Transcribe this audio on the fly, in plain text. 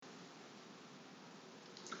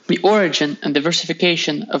The origin and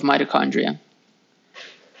diversification of mitochondria.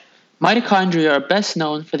 Mitochondria are best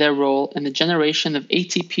known for their role in the generation of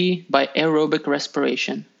ATP by aerobic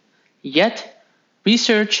respiration. Yet,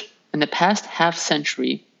 research in the past half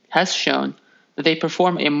century has shown that they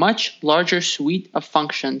perform a much larger suite of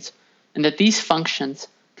functions and that these functions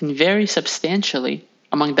can vary substantially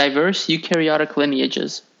among diverse eukaryotic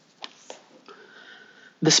lineages.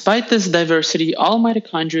 Despite this diversity, all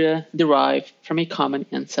mitochondria derive from a common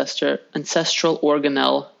ancestral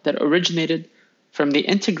organelle that originated from the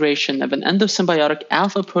integration of an endosymbiotic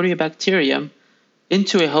alpha proteobacterium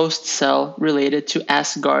into a host cell related to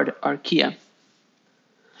Asgard archaea.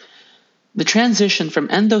 The transition from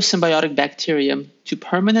endosymbiotic bacterium to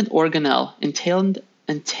permanent organelle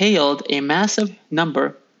entailed a massive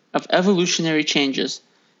number of evolutionary changes,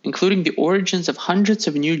 including the origins of hundreds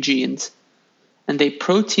of new genes, and a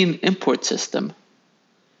protein import system,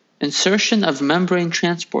 insertion of membrane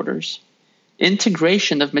transporters,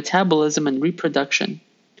 integration of metabolism and reproduction,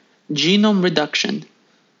 genome reduction,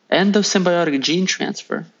 endosymbiotic gene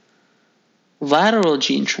transfer, lateral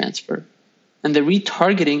gene transfer, and the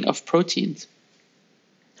retargeting of proteins.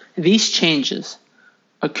 These changes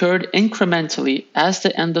occurred incrementally as the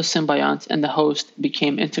endosymbiont and the host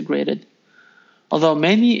became integrated. Although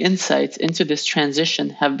many insights into this transition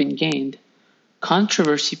have been gained,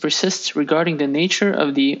 controversy persists regarding the nature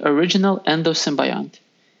of the original endosymbiont,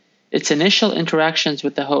 its initial interactions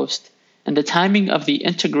with the host, and the timing of the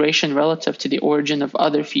integration relative to the origin of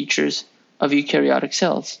other features of eukaryotic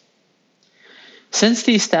cells. Since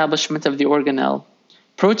the establishment of the organelle,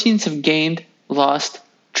 proteins have gained, lost,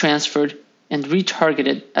 transferred, and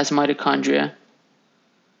retargeted as mitochondria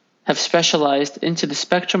have specialized into the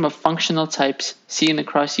spectrum of functional types seen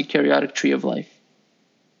across eukaryotic tree of life.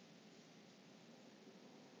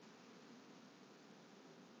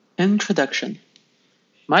 Introduction.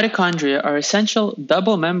 Mitochondria are essential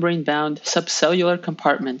double membrane-bound subcellular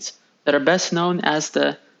compartments that are best known as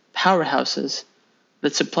the powerhouses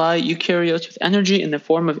that supply eukaryotes with energy in the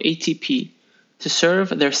form of ATP to serve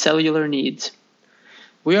their cellular needs.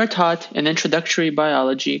 We are taught in introductory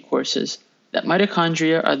biology courses that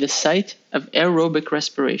mitochondria are the site of aerobic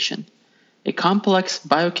respiration, a complex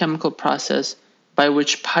biochemical process by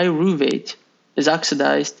which pyruvate is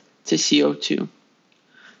oxidized to CO2,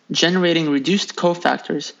 generating reduced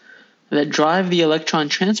cofactors that drive the electron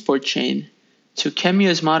transport chain to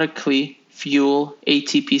chemiosmotically fuel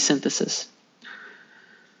ATP synthesis.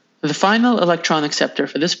 The final electron acceptor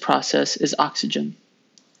for this process is oxygen,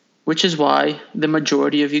 which is why the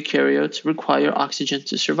majority of eukaryotes require oxygen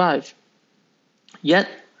to survive. Yet,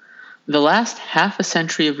 the last half a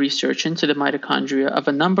century of research into the mitochondria of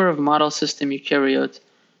a number of model system eukaryotes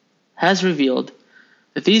has revealed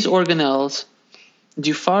that these organelles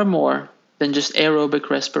do far more than just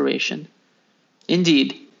aerobic respiration.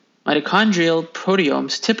 Indeed, mitochondrial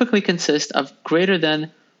proteomes typically consist of greater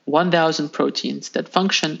than 1,000 proteins that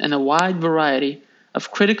function in a wide variety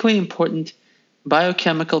of critically important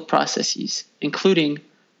biochemical processes, including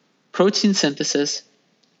protein synthesis,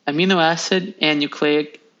 amino acid and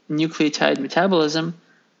nucleotide metabolism,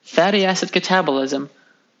 fatty acid catabolism,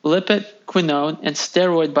 lipid, quinone, and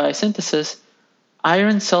steroid biosynthesis,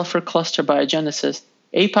 iron-sulfur cluster biogenesis,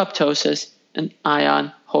 apoptosis, and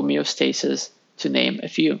ion homeostasis, to name a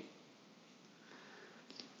few.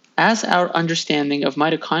 As our understanding of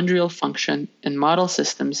mitochondrial function in model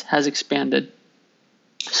systems has expanded,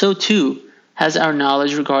 so too has our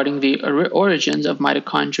knowledge regarding the origins of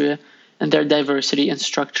mitochondria and their diversity in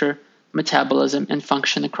structure, metabolism, and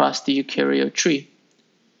function across the eukaryote tree.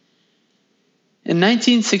 In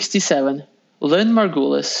 1967, Lynn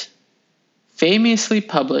Margulis famously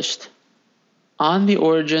published On the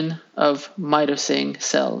Origin of Mitosing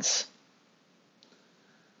Cells,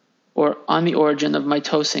 or On the Origin of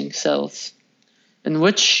Mitosing Cells, in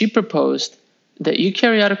which she proposed that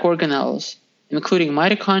eukaryotic organelles, including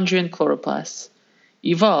mitochondria and chloroplasts,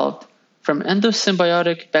 evolved from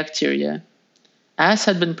endosymbiotic bacteria, as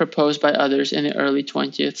had been proposed by others in the early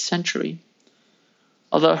 20th century.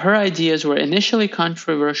 Although her ideas were initially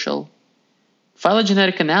controversial,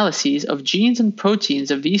 phylogenetic analyses of genes and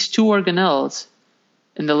proteins of these two organelles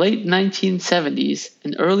in the late 1970s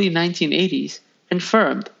and early 1980s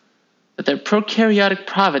confirmed that their prokaryotic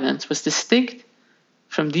provenance was distinct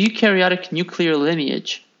from the eukaryotic nuclear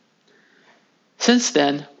lineage. Since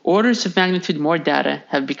then, orders of magnitude more data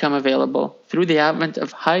have become available through the advent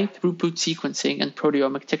of high-throughput sequencing and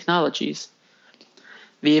proteomic technologies.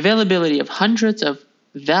 The availability of hundreds of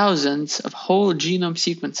thousands of whole genome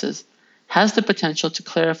sequences has the potential to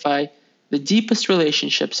clarify the deepest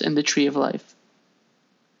relationships in the tree of life.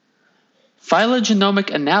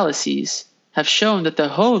 Phylogenomic analyses have shown that the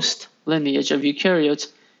host lineage of eukaryotes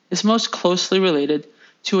is most closely related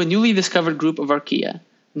to a newly discovered group of archaea,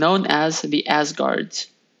 known as the Asgards.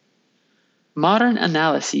 Modern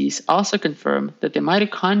analyses also confirm that the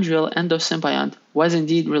mitochondrial endosymbiont was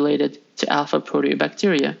indeed related to alpha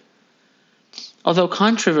proteobacteria, although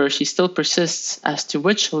controversy still persists as to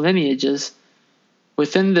which lineages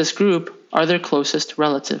within this group are their closest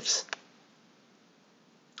relatives.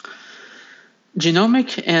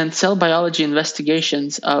 Genomic and cell biology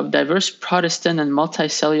investigations of diverse protostin and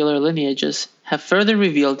multicellular lineages have further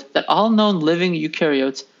revealed that all known living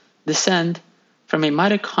eukaryotes descend from a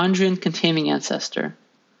mitochondrion-containing ancestor,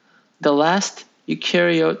 the last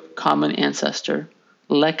eukaryote common ancestor,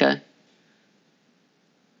 LECA,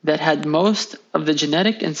 that had most of the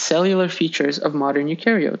genetic and cellular features of modern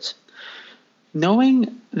eukaryotes.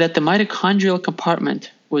 Knowing that the mitochondrial compartment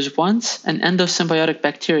was once an endosymbiotic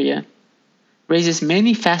bacteria raises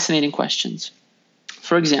many fascinating questions.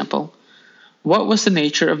 For example, what was the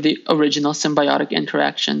nature of the original symbiotic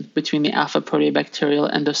interaction between the alpha proteobacterial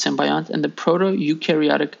endosymbiont and the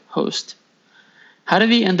proto-eukaryotic host? How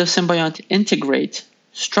did the endosymbiont integrate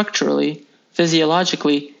structurally,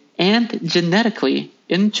 physiologically, and genetically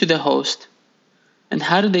into the host? And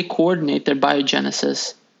how did they coordinate their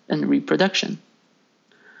biogenesis and reproduction?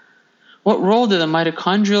 What role did the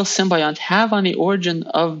mitochondrial symbiont have on the origin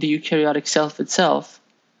of the eukaryotic self itself?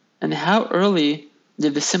 And how early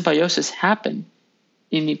did the symbiosis happen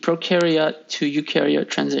in the prokaryote to eukaryote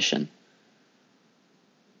transition?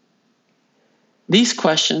 These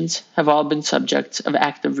questions have all been subjects of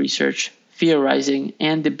active research, theorizing,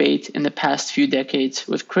 and debate in the past few decades,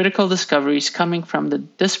 with critical discoveries coming from the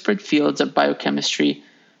disparate fields of biochemistry,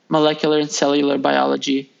 molecular and cellular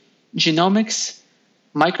biology, genomics,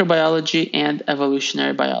 microbiology, and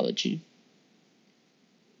evolutionary biology.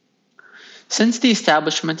 Since the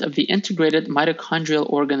establishment of the integrated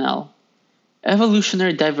mitochondrial organelle,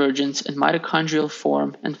 evolutionary divergence in mitochondrial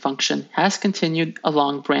form and function has continued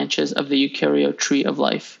along branches of the eukaryote tree of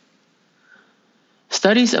life.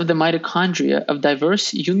 Studies of the mitochondria of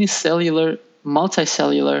diverse unicellular,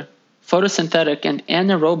 multicellular, photosynthetic, and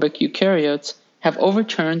anaerobic eukaryotes have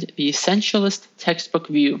overturned the essentialist textbook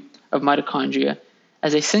view of mitochondria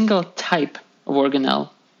as a single type of organelle.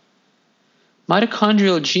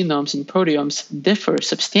 Mitochondrial genomes and proteomes differ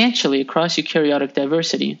substantially across eukaryotic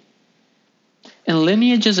diversity. In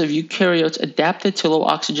lineages of eukaryotes adapted to low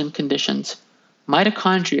oxygen conditions,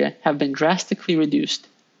 mitochondria have been drastically reduced,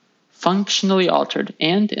 functionally altered,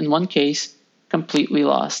 and, in one case, completely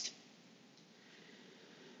lost.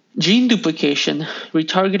 Gene duplication,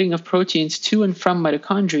 retargeting of proteins to and from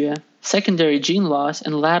mitochondria, secondary gene loss,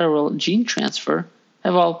 and lateral gene transfer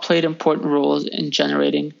have all played important roles in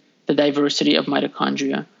generating the diversity of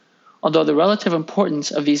mitochondria, although the relative importance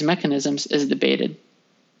of these mechanisms is debated.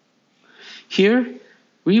 Here,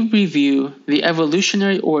 we review the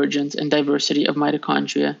evolutionary origins and diversity of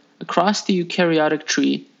mitochondria across the eukaryotic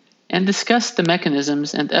tree and discuss the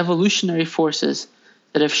mechanisms and evolutionary forces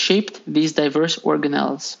that have shaped these diverse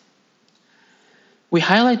organelles. We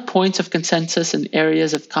highlight points of consensus and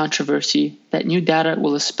areas of controversy that new data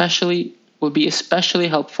will be especially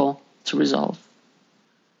helpful to resolve.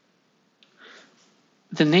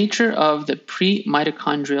 The nature of the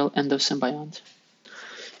pre-mitochondrial endosymbiont.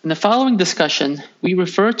 In the following discussion, we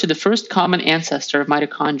refer to the first common ancestor of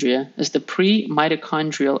mitochondria as the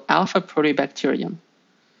pre-mitochondrial alpha proteobacterium.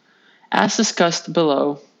 As discussed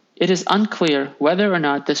below, it is unclear whether or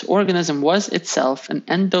not this organism was itself an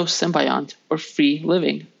endosymbiont or free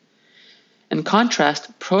living. In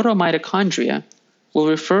contrast, protomitochondria will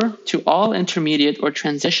refer to all intermediate or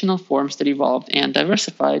transitional forms that evolved and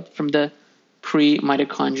diversified from the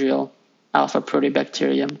pre-mitochondrial alpha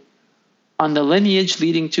proteobacterium on the lineage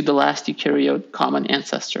leading to the last eukaryote common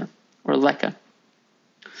ancestor, or LECA.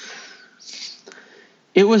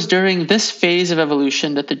 It was during this phase of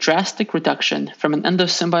evolution that the drastic reduction from an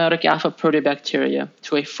endosymbiotic alpha proteobacteria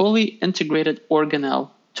to a fully integrated organelle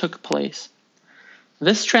took place.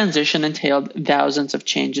 This transition entailed thousands of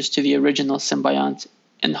changes to the original symbiont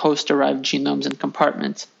and host-derived genomes and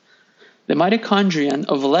compartments. The mitochondrion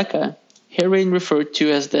of LECA, herein referred to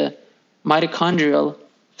as the mitochondrial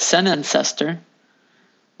senancestor,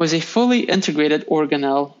 was a fully integrated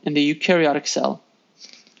organelle in the eukaryotic cell,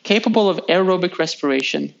 capable of aerobic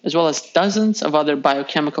respiration, as well as dozens of other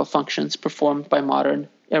biochemical functions performed by modern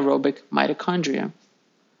aerobic mitochondria.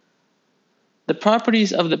 The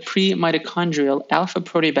properties of the pre-mitochondrial alpha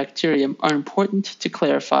proteobacterium are important to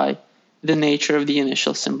clarify the nature of the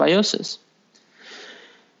initial symbiosis.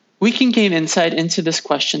 We can gain insight into this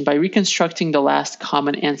question by reconstructing the last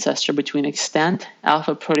common ancestor between extant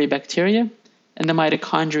alpha proteobacteria and the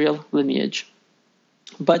mitochondrial lineage.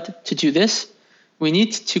 But to do this, we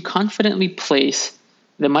need to confidently place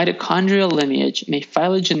the mitochondrial lineage in a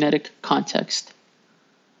phylogenetic context.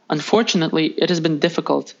 Unfortunately, it has been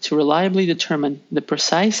difficult to reliably determine the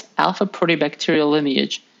precise alpha proteobacterial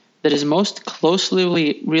lineage that is most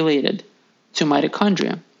closely related to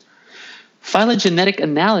mitochondria. Phylogenetic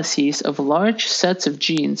analyses of large sets of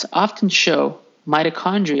genes often show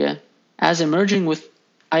mitochondria as emerging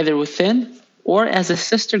either within or as a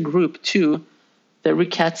sister group to the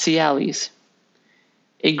Rickettsiales,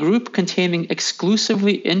 a group containing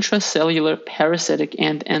exclusively intracellular parasitic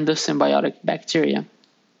and endosymbiotic bacteria.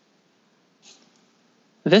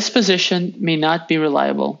 This position may not be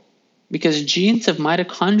reliable because genes of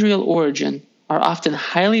mitochondrial origin are often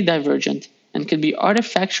highly divergent and can be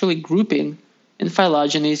artifactually grouping in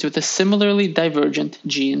phylogenies with the similarly divergent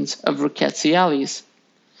genes of Rickettsiales.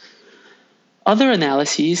 Other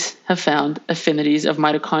analyses have found affinities of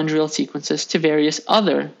mitochondrial sequences to various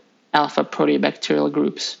other alpha proteobacterial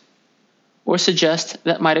groups, or suggest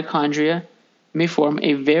that mitochondria may form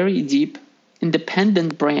a very deep,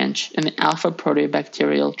 independent branch in the alpha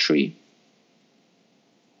proteobacterial tree.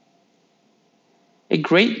 A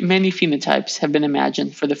great many phenotypes have been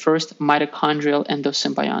imagined for the first mitochondrial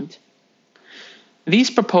endosymbiont. These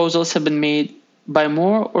proposals have been made by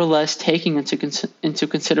more or less taking into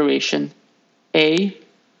consideration A.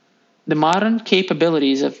 the modern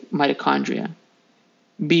capabilities of mitochondria,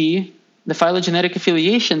 B. the phylogenetic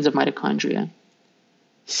affiliations of mitochondria,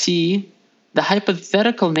 C. the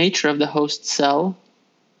hypothetical nature of the host cell,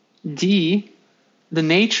 D. the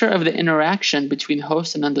nature of the interaction between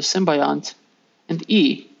host and endosymbiont, and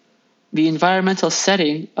E. the environmental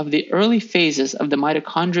setting of the early phases of the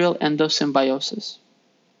mitochondrial endosymbiosis.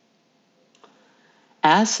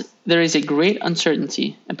 As there is a great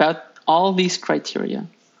uncertainty about all these criteria,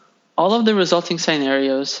 all of the resulting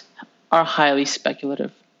scenarios are highly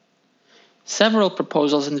speculative. Several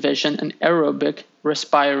proposals envision an aerobic,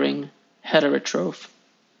 respiring heterotroph.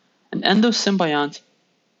 The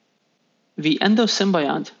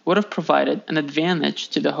endosymbiont would have provided an advantage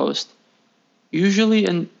to the host, usually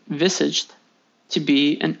envisaged to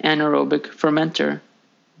be an anaerobic fermenter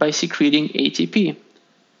by secreting ATP,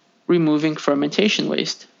 removing fermentation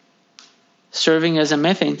waste, serving as a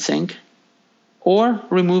methane sink, or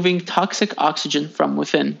removing toxic oxygen from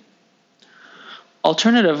within.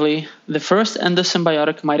 Alternatively, the first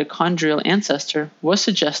endosymbiotic mitochondrial ancestor was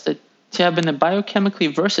suggested to have been a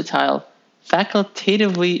biochemically versatile,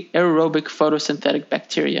 facultatively aerobic photosynthetic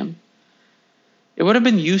bacterium. It would have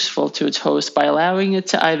been useful to its host by allowing it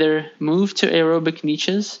to either move to aerobic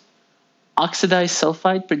niches, oxidize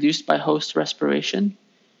sulfide produced by host respiration,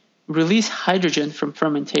 release hydrogen from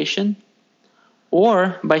fermentation,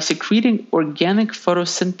 or by secreting organic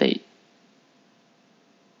photosynthate.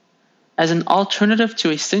 As an alternative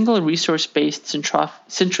to a single resource-based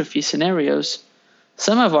syntrophy scenarios,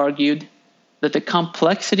 some have argued that the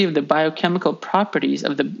complexity of the biochemical properties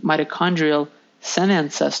of the mitochondrial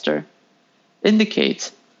senancestor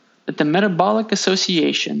indicates that the metabolic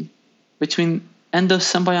association between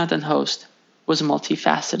endosymbiont and host was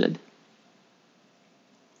multifaceted.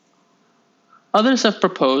 Others have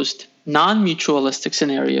proposed non-mutualistic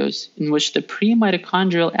scenarios in which the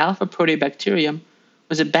pre-mitochondrial alpha proteobacterium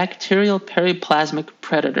was a bacterial periplasmic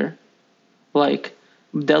predator, like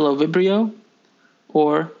Bdellovibrio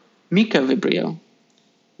or Micovibrio,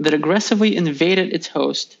 that aggressively invaded its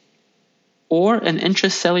host, or an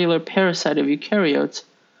intracellular parasite of eukaryotes,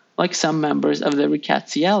 like some members of the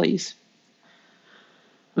Rickettsiales.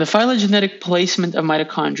 The phylogenetic placement of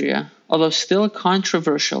mitochondria, although still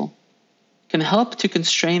controversial, can help to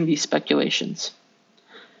constrain these speculations.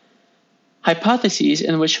 Hypotheses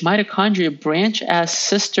in which mitochondria branch as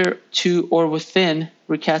sister to or within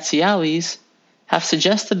Rickettsiales have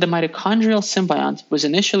suggested the mitochondrial symbiont was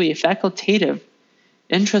initially a facultative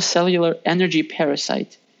intracellular energy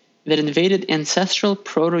parasite that invaded ancestral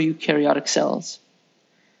proto-eukaryotic cells.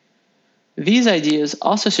 These ideas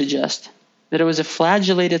also suggest that it was a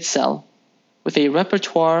flagellated cell with a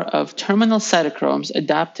repertoire of terminal cytochromes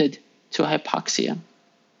adapted to hypoxia.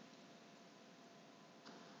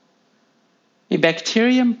 A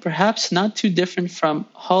bacterium perhaps not too different from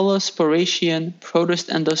holosporatian protist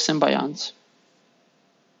endosymbionts.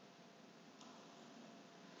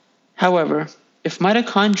 However, if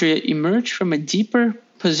mitochondria emerge from a deeper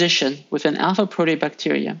position within alpha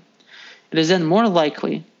proteobacteria, it is then more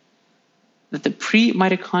likely that the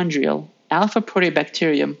pre-mitochondrial alpha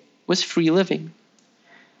proteobacterium was free living.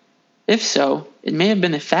 If so, it may have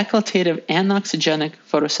been a facultative anoxygenic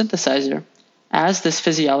photosynthesizer, as this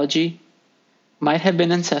physiology might have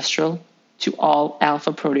been ancestral to all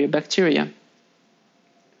alpha proteobacteria.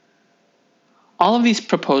 All of these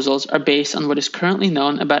proposals are based on what is currently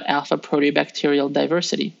known about alpha proteobacterial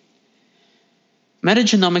diversity.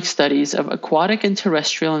 Metagenomic studies of aquatic and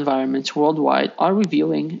terrestrial environments worldwide are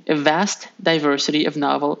revealing a vast diversity of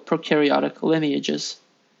novel prokaryotic lineages,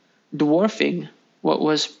 dwarfing what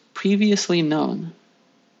was previously known.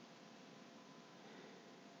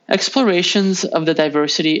 Explorations of the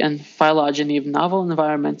diversity and phylogeny of novel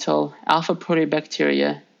environmental alpha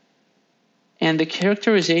proteobacteria and the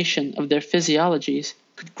characterization of their physiologies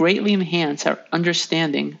could greatly enhance our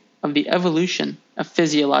understanding of the evolution of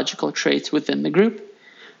physiological traits within the group,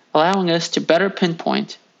 allowing us to better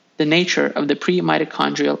pinpoint the nature of the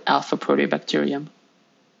pre-mitochondrial alpha proteobacterium.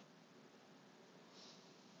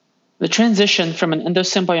 The transition from an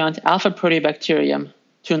endosymbiont alpha proteobacterium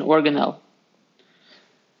to an organelle.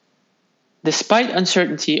 Despite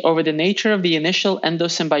uncertainty over the nature of the initial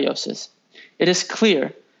endosymbiosis, it is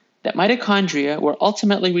clear that mitochondria were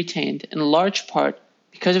ultimately retained in large part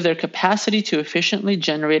because of their capacity to efficiently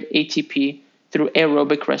generate ATP through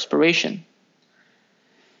aerobic respiration.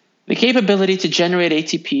 The capability to generate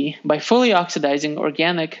ATP by fully oxidizing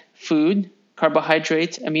organic food,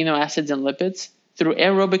 carbohydrates, amino acids, and lipids through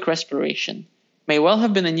aerobic respiration may well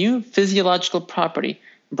have been a new physiological property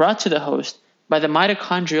brought to the host by the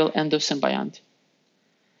mitochondrial endosymbiont.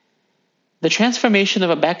 The transformation of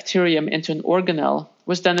a bacterium into an organelle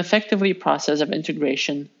was then effectively a process of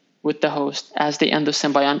integration with the host as the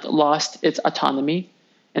endosymbiont lost its autonomy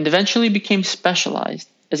and eventually became specialized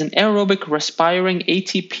as an aerobic respiring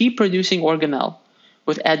ATP-producing organelle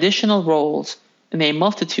with additional roles in a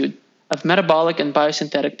multitude of metabolic and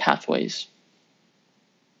biosynthetic pathways.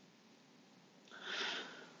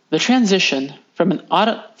 The transition from an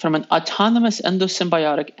autonomous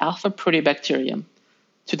endosymbiotic alpha proteobacterium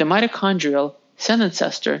to the mitochondrial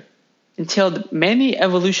senancestor entailed many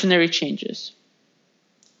evolutionary changes,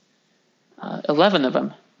 11 of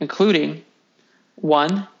them, including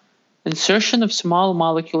 1. Insertion of small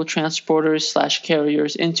molecule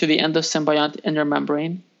transporters/carriers into the endosymbiont inner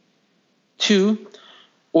membrane. 2.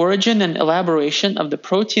 Origin and elaboration of the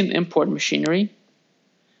protein import machinery.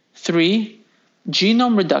 3.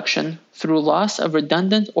 Genome reduction through loss of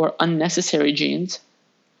redundant or unnecessary genes.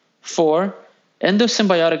 4.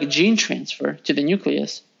 Endosymbiotic gene transfer to the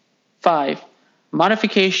nucleus. 5.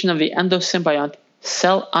 Modification of the endosymbiont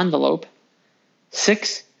cell envelope.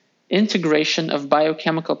 6. Integration of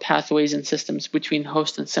biochemical pathways and systems between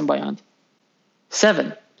host and symbiont.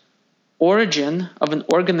 7. Origin of an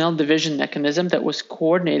organelle division mechanism that was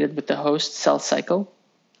coordinated with the host cell cycle.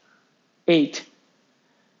 8.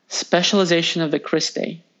 Specialization of the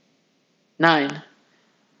cristae. 9.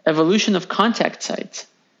 Evolution of contact sites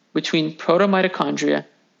between protomitochondria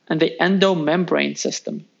and the endomembrane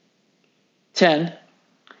system. 10.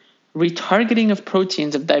 Retargeting of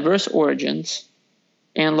proteins of diverse origins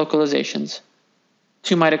and localizations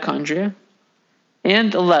to mitochondria.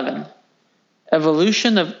 And 11.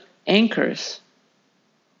 Evolution of anchors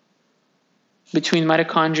between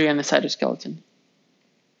mitochondria and the cytoskeleton.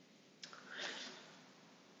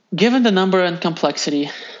 Given the number and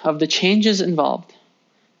complexity of the changes involved,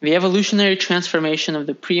 the evolutionary transformation of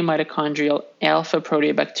the pre-mitochondrial alpha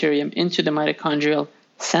proteobacterium into the mitochondrial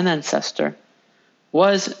senancestor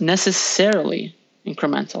was necessarily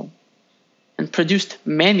incremental and produced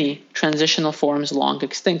many transitional forms long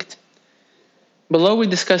extinct. Below we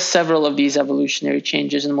discuss several of these evolutionary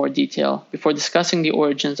changes in more detail before discussing the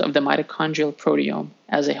origins of the mitochondrial proteome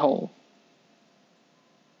as a whole.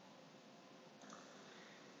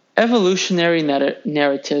 Evolutionary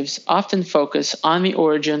narratives often focus on the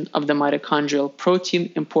origin of the mitochondrial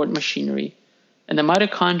protein import machinery and the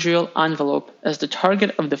mitochondrial envelope as the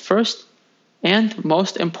target of the first and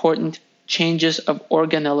most important changes of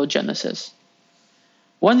organellogenesis.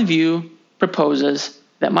 One view proposes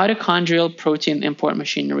that mitochondrial protein import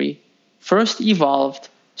machinery first evolved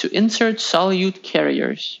to insert solute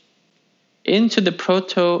carriers into the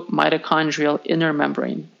protomitochondrial inner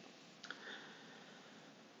membrane.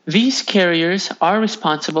 These carriers are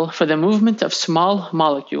responsible for the movement of small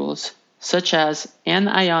molecules such as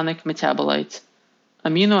anionic metabolites,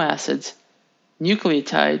 amino acids,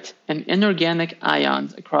 nucleotides, and inorganic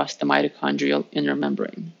ions across the mitochondrial inner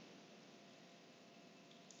membrane.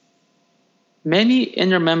 Many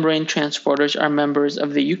inner membrane transporters are members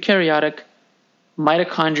of the eukaryotic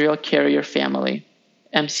mitochondrial carrier family,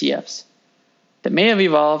 MCFs, that may have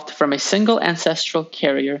evolved from a single ancestral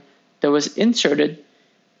carrier that was inserted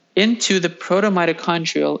into the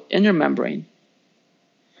protomitochondrial inner membrane.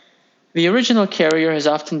 The original carrier has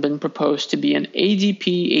often been proposed to be an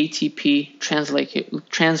ADP-ATP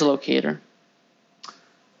translocator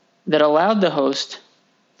that allowed the host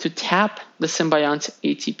to tap the symbiont's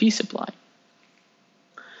ATP supply.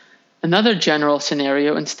 Another general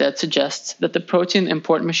scenario instead suggests that the protein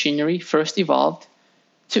import machinery first evolved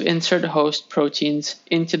to insert host proteins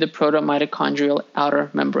into the protomitochondrial outer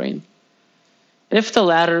membrane. If the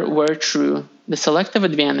latter were true, the selective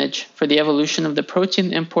advantage for the evolution of the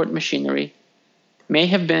protein import machinery may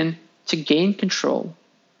have been to gain control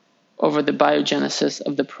over the biogenesis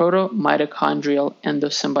of the protomitochondrial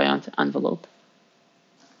endosymbiont envelope.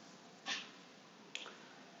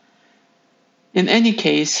 In any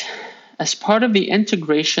case, as part of the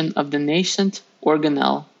integration of the nascent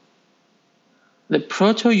organelle, the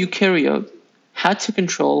proto-eukaryote had to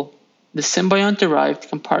control the symbiont-derived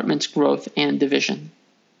compartment's growth and division.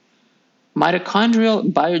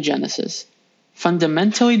 Mitochondrial biogenesis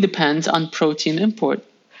fundamentally depends on protein import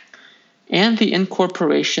and the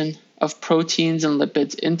incorporation of proteins and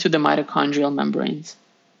lipids into the mitochondrial membranes.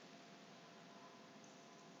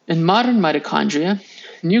 In modern mitochondria,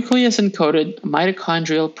 nucleus-encoded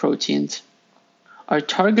mitochondrial proteins are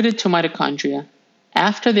targeted to mitochondria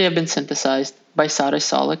after they have been synthesized by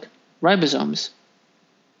cytosolic ribosomes.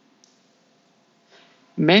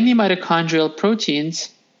 Many mitochondrial proteins,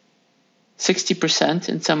 60%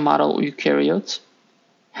 in some model eukaryotes,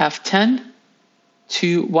 have 10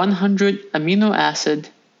 to 100 amino acid,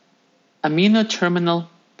 amino-terminal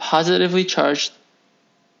positively charged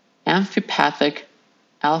amphipathic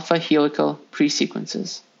alpha helical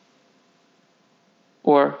pre-sequences,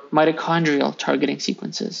 or mitochondrial targeting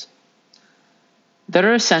sequences, that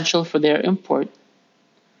are essential for their import.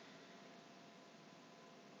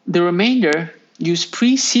 The remainder use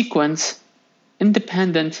pre-sequence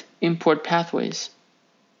independent import pathways.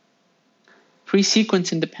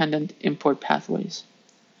 Pre-sequence independent import pathways.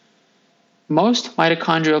 Most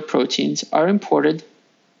mitochondrial proteins are imported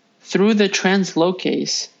through the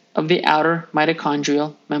translocase of the outer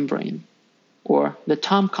mitochondrial membrane, or the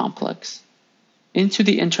TOM complex, into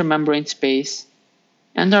the intermembrane space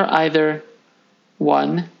and are either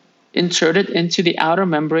 1. Inserted into the outer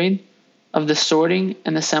membrane of the sorting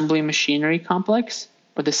and assembly machinery complex,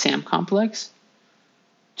 or the SAM complex.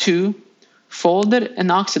 2. Folded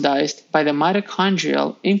and oxidized by the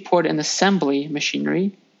mitochondrial import and assembly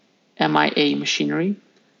machinery, MIA machinery,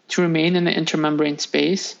 to remain in the intermembrane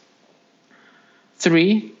space.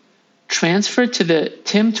 3. Transferred to the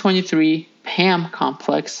TIM23 PAM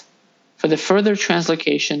complex for the further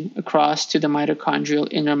translocation across to the mitochondrial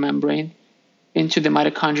inner membrane into the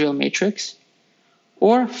mitochondrial matrix.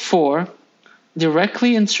 Or 4.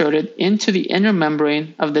 Directly inserted into the inner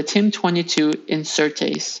membrane of the TIM22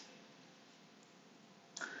 insertase.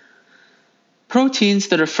 Proteins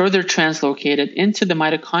that are further translocated into the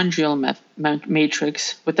mitochondrial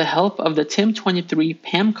matrix with the help of the TIM23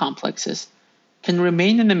 PAM complexes can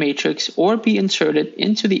remain in the matrix or be inserted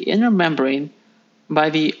into the inner membrane by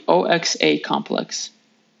the OXA complex.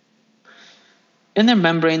 Inner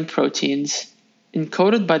membrane proteins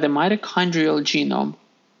encoded by the mitochondrial genome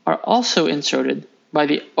are also inserted by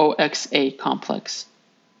the OXA complex.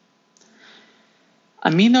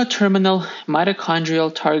 Amino-terminal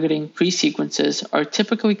mitochondrial targeting pre-sequences are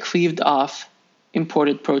typically cleaved off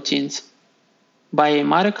imported proteins by a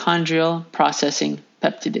mitochondrial processing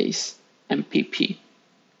peptidase, MPP.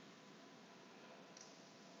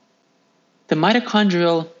 The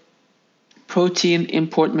mitochondrial protein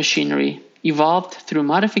import machinery evolved through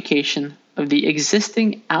modification of the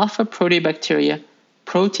existing alpha proteobacteria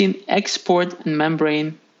protein export and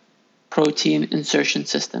membrane protein insertion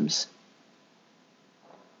systems.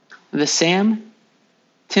 The SAM,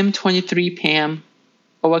 TIM23 PAM,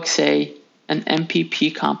 OXA, and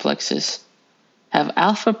MPP complexes have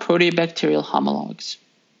alpha proteobacterial homologs.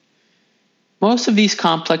 Most of these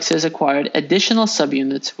complexes acquired additional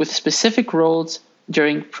subunits with specific roles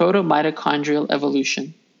during protomitochondrial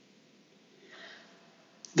evolution.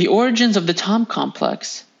 The origins of the TOM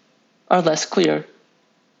complex are less clear.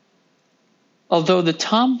 Although the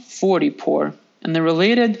TOM40 pore and the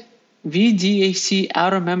related VDAC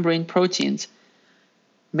outer membrane proteins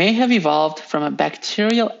may have evolved from a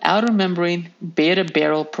bacterial outer membrane beta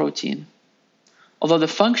barrel protein. Although the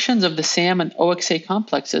functions of the SAM and OXA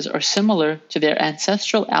complexes are similar to their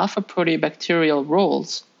ancestral alpha proteobacterial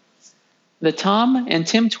roles, the TOM and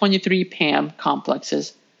TIM23 PAM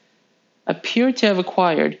complexes appear to have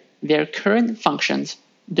acquired their current functions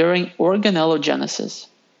during organellogenesis.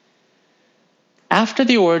 After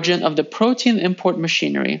the origin of the protein import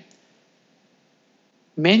machinery,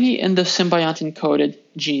 Many endosymbiontin-coded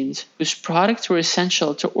genes whose products were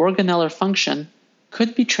essential to organellar function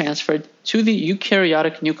could be transferred to the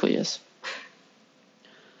eukaryotic nucleus.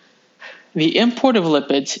 The import of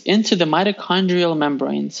lipids into the mitochondrial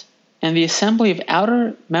membranes and the assembly of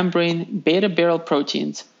outer membrane beta-barrel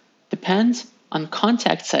proteins depends on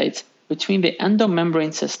contact sites between the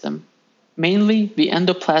endomembrane system, mainly the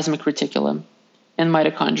endoplasmic reticulum, and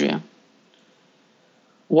mitochondria.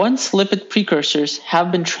 Once lipid precursors have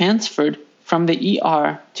been transferred from the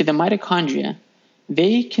ER to the mitochondria,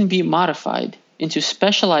 they can be modified into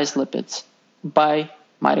specialized lipids by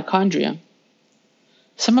mitochondria.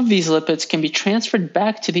 Some of these lipids can be transferred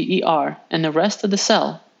back to the ER and the rest of the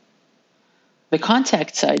cell. The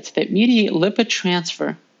contact sites that mediate lipid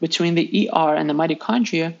transfer between the ER and the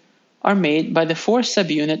mitochondria are made by the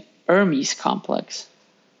 4-subunit Hermes complex,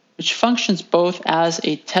 which functions both as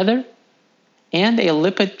a tether and a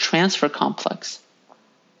lipid transfer complex.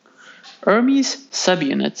 Hermes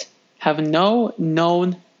subunits have no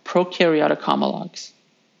known prokaryotic homologs,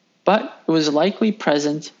 but it was likely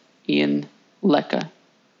present in LECA,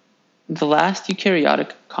 the last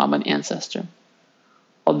eukaryotic common ancestor,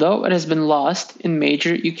 although it has been lost in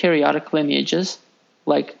major eukaryotic lineages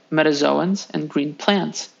like metazoans and green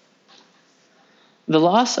plants. The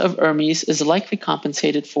loss of Hermes is likely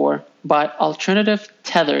compensated for by alternative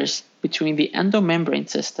tethers between the endomembrane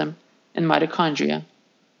system and mitochondria,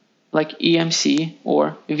 like EMC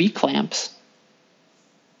or V-clamps.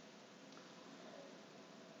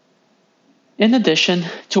 In addition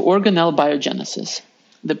to organelle biogenesis,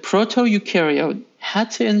 the proto-eukaryote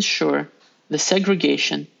had to ensure the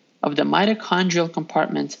segregation of the mitochondrial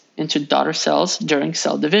compartment into daughter cells during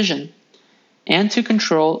cell division, and to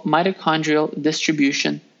control mitochondrial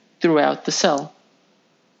distribution throughout the cell.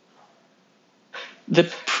 The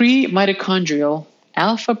pre-mitochondrial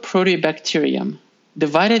alpha proteobacterium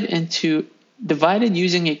divided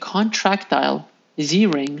using a contractile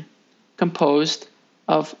Z-ring composed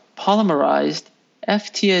of polymerized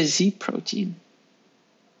FTZ protein.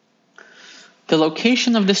 The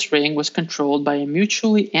location of this ring was controlled by a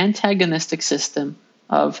mutually antagonistic system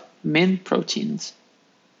of Min proteins,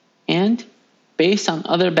 and, based on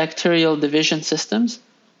other bacterial division systems,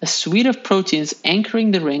 a suite of proteins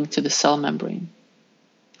anchoring the ring to the cell membrane.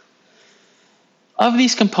 Of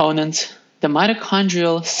these components, the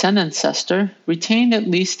mitochondrial senancestor retained at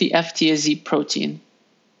least the FTZ protein,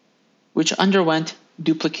 which underwent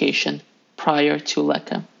duplication prior to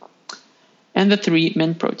LECA, and the 3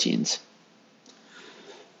 Min proteins.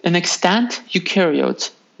 In extant eukaryotes,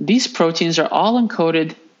 these proteins are all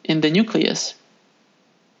encoded in the nucleus.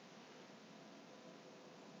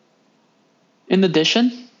 In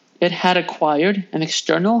addition, it had acquired an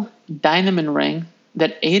external dynamin ring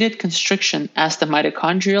that aided constriction as the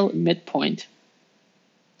mitochondrial midpoint.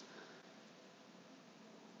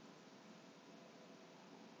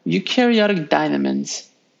 Eukaryotic dynamins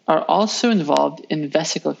are also involved in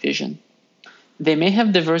vesicle fission. They may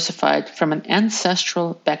have diversified from an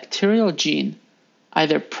ancestral bacterial gene,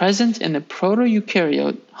 either present in the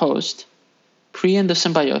proto-eukaryote host,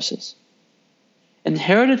 pre-endosymbiosis,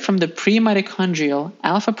 inherited from the pre-mitochondrial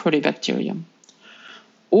alpha proteobacterium,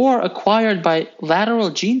 or acquired by lateral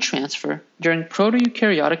gene transfer during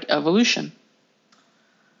proto-eukaryotic evolution.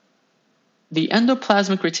 The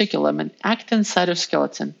endoplasmic reticulum and actin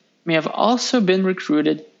cytoskeleton may have also been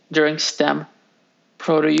recruited during stem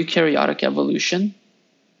proto-eukaryotic evolution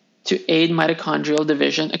to aid mitochondrial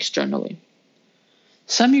division externally.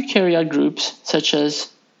 Some eukaryote groups, such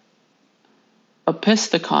as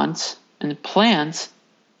opisthecons and plants,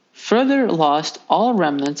 further lost all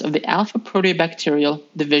remnants of the alpha proteobacterial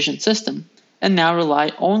division system and now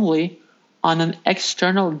rely only on an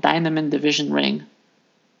external dynamin division ring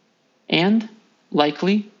and,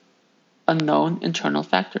 likely, unknown internal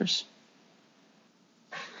factors.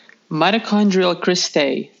 Mitochondrial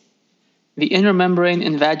cristae, the intermembrane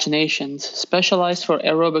invaginations specialized for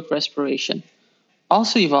aerobic respiration,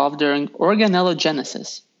 also evolved during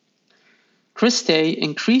organellogenesis. Cristae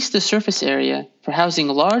increased the surface area for housing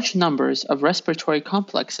large numbers of respiratory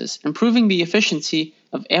complexes, improving the efficiency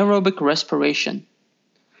of aerobic respiration.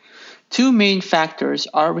 2 main factors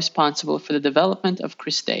are responsible for the development of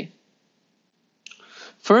cristae.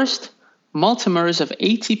 First, multimers of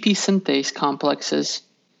ATP synthase complexes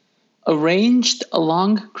arranged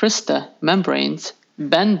along crista membranes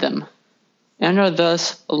bend them and are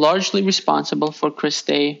thus largely responsible for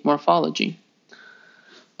cristae morphology.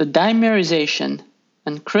 The dimerization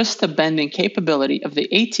and crista bending capability of the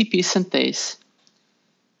ATP synthase,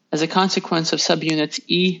 as a consequence of subunits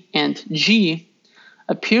E and G,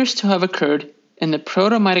 appears to have occurred in the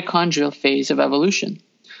protomitochondrial phase of evolution,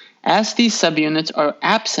 as these subunits are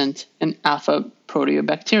absent in alpha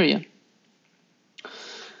proteobacteria.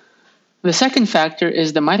 The second factor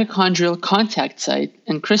is the mitochondrial contact site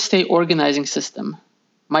and cristae organizing system,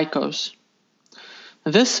 MICOS.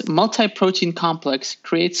 This multi-protein complex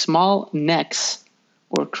creates small necks,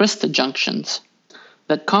 or crista junctions,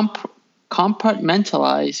 that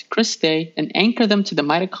compartmentalize cristae and anchor them to the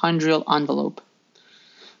mitochondrial envelope.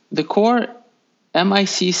 The core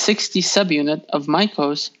MIC60 subunit of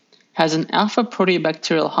MICOS has an alpha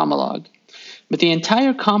proteobacterial homologue, but the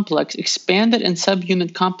entire complex expanded in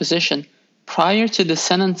subunit composition prior to the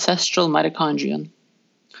senancestral mitochondrion.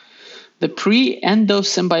 The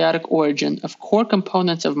pre-endosymbiotic origin of core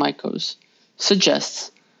components of MICOS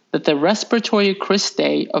suggests that the respiratory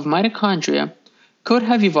cristae of mitochondria could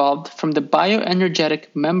have evolved from the bioenergetic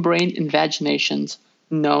membrane invaginations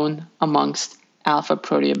known amongst alpha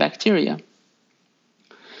proteobacteria.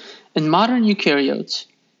 In modern eukaryotes,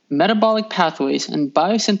 metabolic pathways and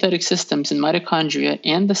biosynthetic systems in mitochondria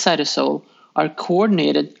and the cytosol are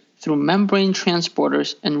coordinated through membrane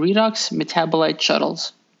transporters and redox metabolite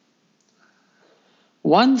shuttles.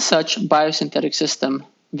 One such biosynthetic system,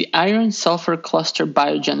 the iron-sulfur cluster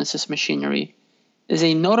biogenesis machinery, is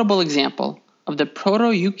a notable example of the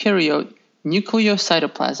proto-eukaryote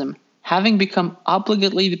nucleocytoplasm having become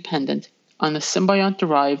obligately dependent on the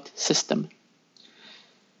symbiont-derived system.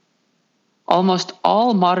 Almost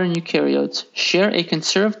all modern eukaryotes share a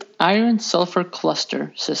conserved iron-sulfur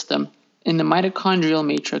cluster system in the mitochondrial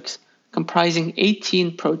matrix comprising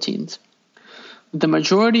 18 proteins, the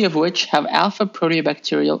majority of which have alpha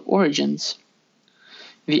proteobacterial origins.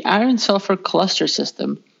 The iron-sulfur cluster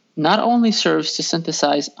system not only serves to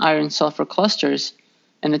synthesize iron-sulfur clusters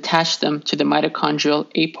and attach them to the mitochondrial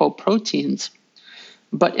apoproteins,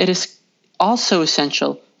 but it is also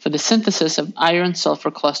essential for the synthesis of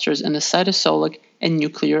iron-sulfur clusters in the cytosolic and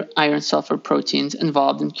nuclear iron-sulfur proteins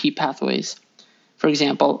involved in key pathways. For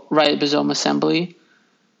example, ribosome assembly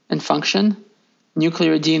and function,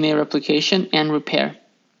 nuclear DNA replication, and repair.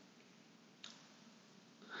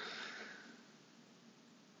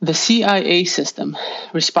 The CIA system,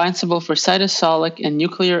 responsible for cytosolic and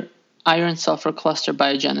nuclear iron-sulfur cluster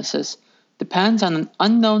biogenesis, depends on an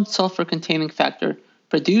unknown sulfur-containing factor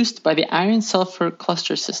produced by the iron-sulfur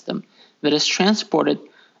cluster system that is transported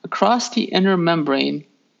across the inner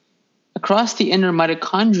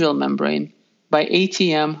mitochondrial membrane by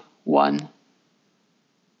ATM1,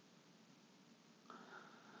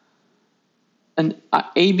 an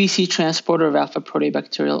ABC transporter of alpha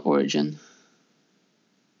proteobacterial origin.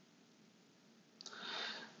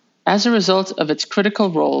 As a result of its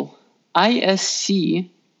critical role, ISC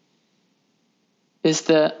is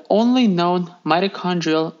the only known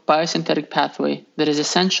mitochondrial biosynthetic pathway that is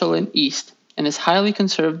essential in yeast and is highly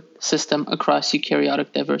conserved system across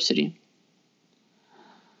eukaryotic diversity.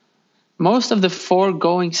 Most of the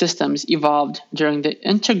foregoing systems evolved during the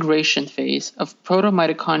integration phase of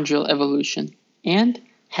protomitochondrial evolution and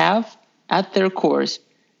have, at their cores,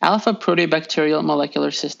 alpha proteobacterial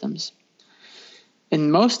molecular systems.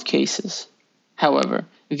 In most cases, however,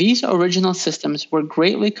 these original systems were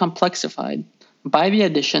greatly complexified by the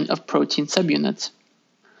addition of protein subunits,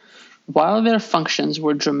 while their functions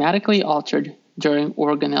were dramatically altered during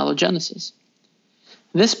organogenesis.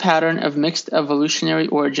 This pattern of mixed evolutionary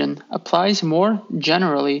origin applies more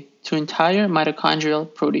generally to entire mitochondrial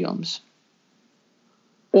proteomes.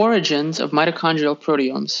 Origins of mitochondrial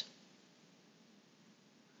proteomes.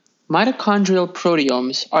 Mitochondrial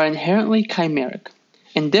proteomes are inherently chimeric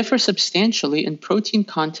and differ substantially in protein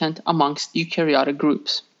content amongst eukaryotic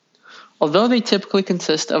groups. Although they typically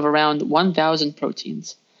consist of around 1,000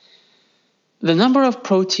 proteins, the number of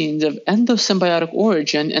proteins of endosymbiotic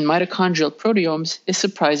origin in mitochondrial proteomes is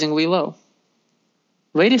surprisingly low.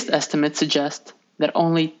 Latest estimates suggest that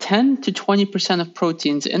only 10 to 20% of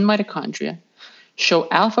proteins in mitochondria show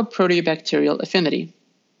alpha proteobacterial affinity.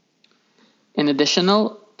 An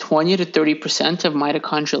additional 20 to 30% of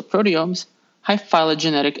mitochondrial proteomes have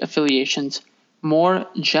phylogenetic affiliations more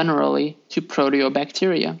generally to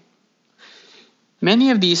proteobacteria.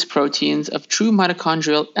 Many of these proteins of true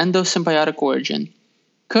mitochondrial endosymbiotic origin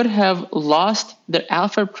could have lost their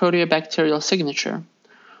alpha proteobacterial signature,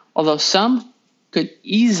 although some could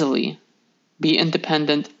easily be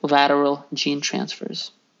independent lateral gene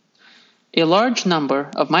transfers. A large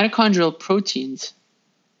number of mitochondrial proteins,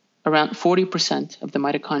 around 40% of the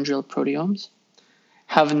mitochondrial proteomes,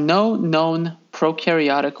 have no known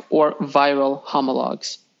prokaryotic or viral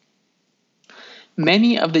homologues.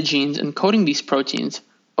 Many of the genes encoding these proteins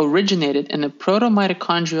originated in the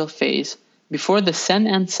protomitochondrial phase before the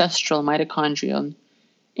sen-ancestral mitochondrion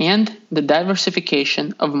and the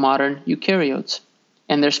diversification of modern eukaryotes,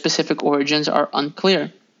 and their specific origins are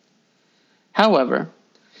unclear. However,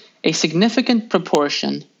 a significant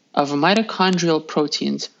proportion of mitochondrial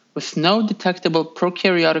proteins with no detectable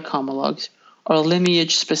prokaryotic homologs are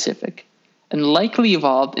lineage-specific and likely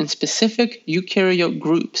evolved in specific eukaryote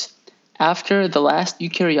groups after the last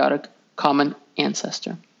eukaryotic common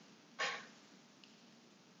ancestor.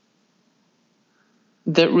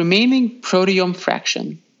 The remaining proteome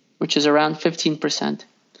fraction, which is around 15%,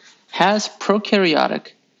 has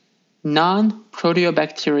prokaryotic,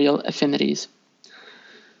 non-proteobacterial affinities.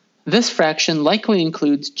 This fraction likely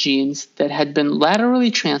includes genes that had been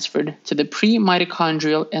laterally transferred to the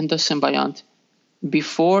pre-mitochondrial endosymbiont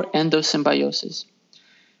before endosymbiosis,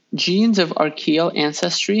 genes of archaeal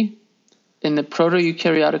ancestry in the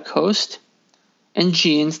proto-eukaryotic host, and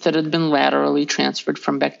genes that had been laterally transferred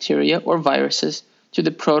from bacteria or viruses to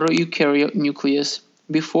the proto-eukaryote nucleus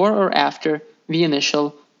before or after the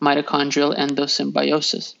initial mitochondrial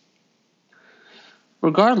endosymbiosis.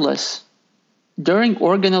 Regardless, during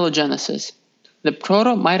organogenesis, the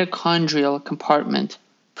proto-mitochondrial compartment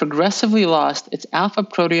progressively lost its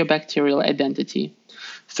alpha-proteobacterial identity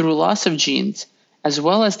through loss of genes, as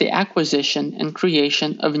well as the acquisition and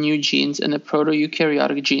creation of new genes in the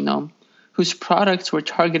proto-eukaryotic genome, whose products were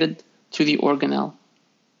targeted to the organelle.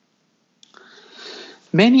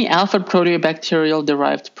 Many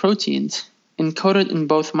alpha-proteobacterial-derived proteins, encoded in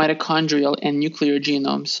both mitochondrial and nuclear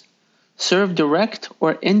genomes, serve direct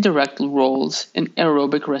or indirect roles in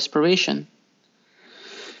aerobic respiration.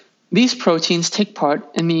 These proteins take part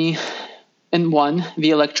in the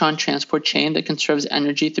electron transport chain that conserves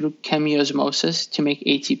energy through chemiosmosis to make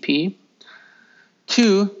ATP.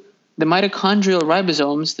 2, the mitochondrial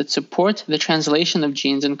ribosomes that support the translation of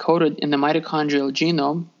genes encoded in the mitochondrial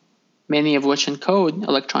genome, many of which encode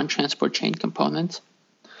electron transport chain components.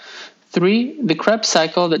 3, the Krebs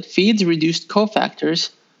cycle that feeds reduced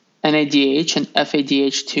cofactors, NADH and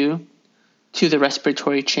FADH2, to the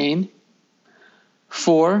respiratory chain.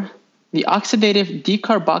 4, the oxidative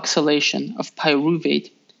decarboxylation of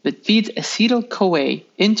pyruvate that feeds acetyl-CoA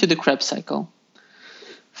into the Krebs cycle.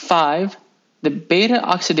 5, the beta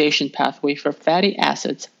oxidation pathway for fatty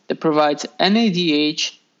acids that provides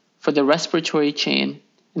NADH for the respiratory chain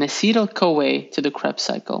and acetyl-CoA to the Krebs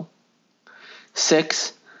cycle.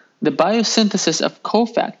 6, the biosynthesis of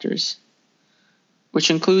cofactors, which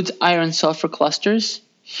includes iron-sulfur clusters,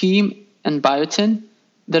 heme, and biotin,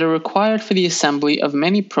 that are required for the assembly of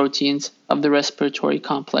many proteins of the respiratory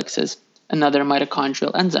complexes and other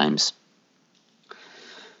mitochondrial enzymes.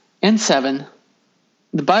 And 7,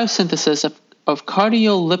 the biosynthesis of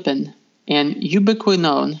cardiolipin and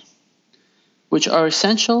ubiquinone, which are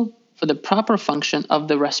essential for the proper function of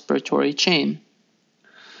the respiratory chain.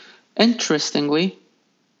 Interestingly,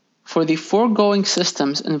 for the foregoing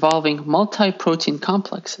systems involving multi-protein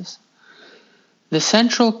complexes, the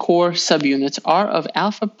central core subunits are of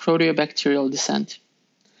alpha-proteobacterial descent.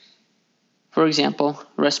 For example,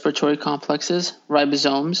 respiratory complexes,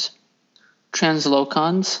 ribosomes,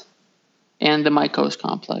 translocons, and the mycose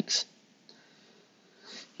complex.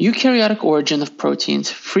 Eukaryotic origin of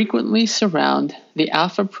proteins frequently surround the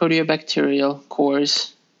alpha-proteobacterial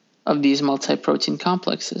cores of these multi-protein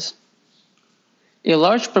complexes. A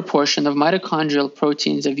large proportion of mitochondrial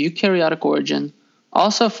proteins of eukaryotic origin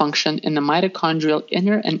also function in the mitochondrial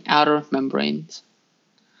inner and outer membranes,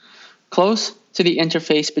 close to the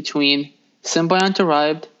interface between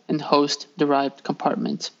symbiont-derived and host-derived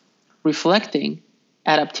compartments, reflecting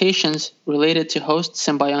adaptations related to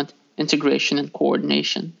host-symbiont integration and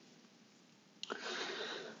coordination.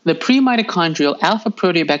 The pre-mitochondrial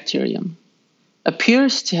alpha-proteobacterium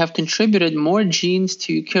appears to have contributed more genes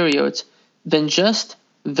to eukaryotes than just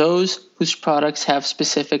those whose products have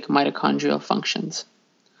specific mitochondrial functions.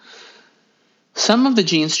 Some of the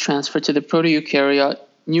genes transferred to the proto-eukaryote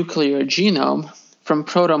nuclear genome from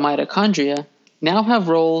proto-mitochondria now have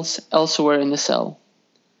roles elsewhere in the cell.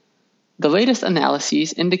 The latest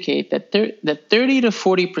analyses indicate that 30 to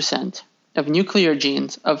 40% of nuclear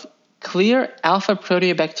genes of clear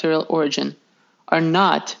alpha-proteobacterial origin are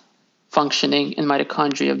not functioning in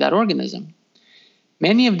mitochondria of that organism.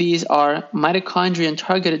 Many of these are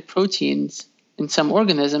mitochondrion-targeted proteins in some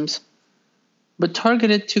organisms, but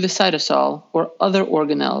targeted to the cytosol or other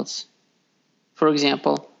organelles, for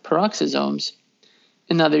example, peroxisomes,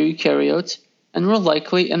 in other eukaryotes, and were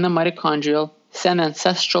likely in the mitochondrial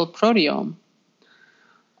sen-ancestral proteome.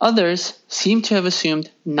 Others seem to have assumed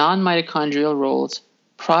non-mitochondrial roles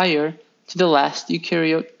prior to the last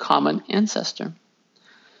eukaryote common ancestor.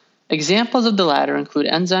 Examples of the latter include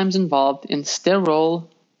enzymes involved in sterol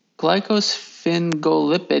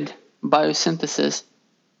glycosphingolipid biosynthesis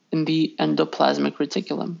in the endoplasmic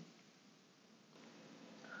reticulum.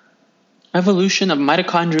 Evolution of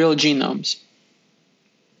mitochondrial genomes.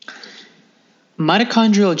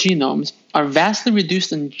 Mitochondrial genomes are vastly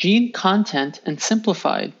reduced in gene content and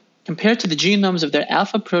simplified compared to the genomes of their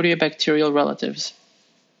alpha proteobacterial relatives.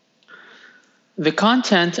 The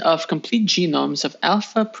content of complete genomes of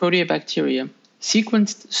alpha proteobacteria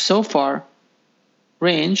sequenced so far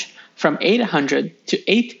range from 800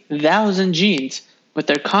 to 8,000 genes, with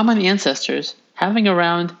their common ancestors having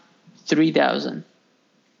around 3,000.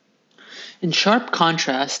 In sharp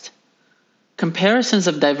contrast, comparisons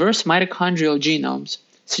of diverse mitochondrial genomes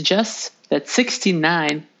suggests that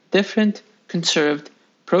 69 different conserved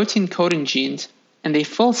protein coding genes and a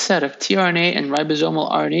full set of tRNA and ribosomal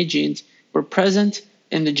RNA genes were present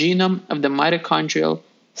in the genome of the mitochondrial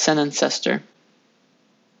senancestor.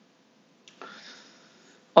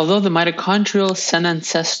 Although the mitochondrial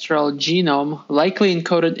senancestral genome likely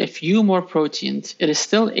encoded a few more proteins, it is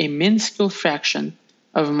still a minuscule fraction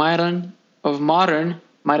of modern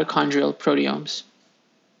mitochondrial proteomes.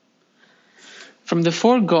 From the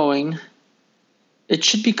foregoing, it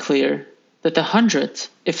should be clear that the hundreds,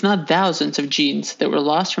 if not thousands, of genes that were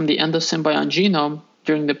lost from the endosymbiont genome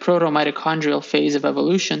during the proto-mitochondrial phase of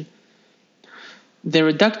evolution, the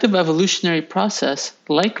reductive evolutionary process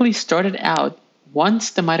likely started out once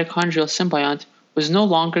the mitochondrial symbiont was no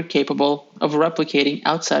longer capable of replicating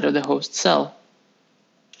outside of the host cell.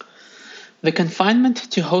 The confinement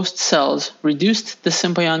to host cells reduced the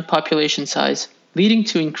symbiont population size, leading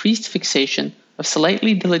to increased fixation of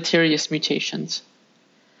slightly deleterious mutations.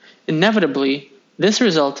 Inevitably, this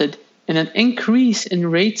resulted in an increase in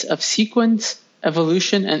rates of sequence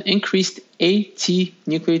evolution and increased AT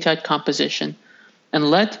nucleotide composition, and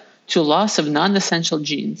led to loss of non-essential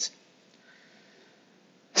genes.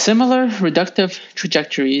 Similar reductive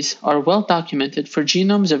trajectories are well documented for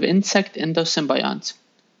genomes of insect endosymbionts,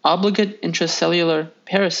 obligate intracellular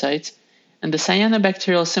parasites, and the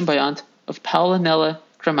cyanobacterial symbiont of Paullinella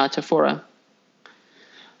chromatophora.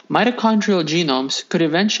 Mitochondrial genomes could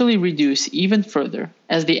eventually reduce even further,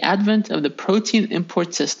 as the advent of the protein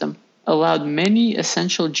import system allowed many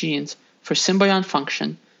essential genes for symbiont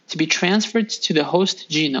function to be transferred to the host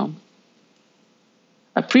genome.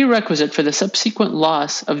 A prerequisite for the subsequent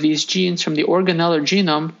loss of these genes from the organellar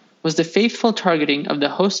genome was the faithful targeting of the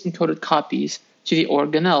host-encoded copies to the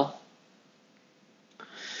organelle.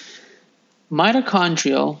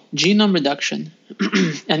 Mitochondrial genome reduction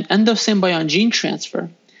and endosymbiont gene transfer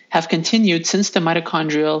have continued since the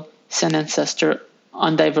mitochondrial senancestor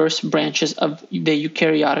on diverse branches of the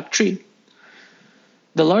eukaryotic tree.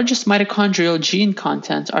 The largest mitochondrial gene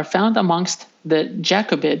content are found amongst the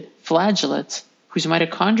Jacobid flagellates, whose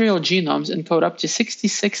mitochondrial genomes encode up to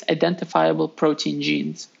 66 identifiable protein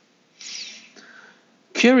genes.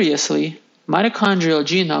 Curiously, mitochondrial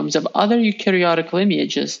genomes of other eukaryotic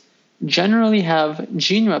lineages generally have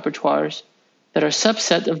gene repertoires that are a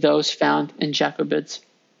subset of those found in Jacobids,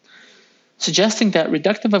 suggesting that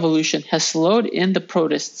reductive evolution has slowed in the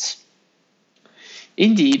protists.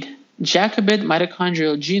 Indeed, Jacobid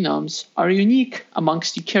mitochondrial genomes are unique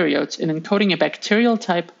amongst eukaryotes in encoding a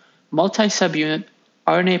bacterial-type multi-subunit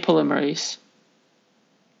RNA polymerase.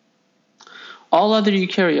 All other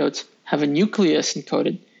eukaryotes have a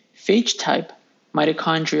nucleus-encoded phage-type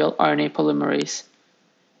mitochondrial RNA polymerase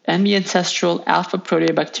and the ancestral alpha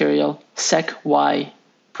proteobacterial SEC-Y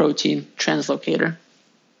protein translocator.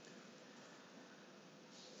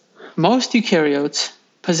 Most eukaryotes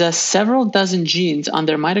possess several dozen genes on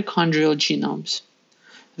their mitochondrial genomes.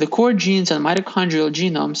 The core genes on mitochondrial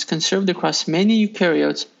genomes conserved across many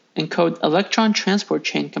eukaryotes encode electron transport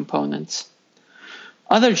chain components.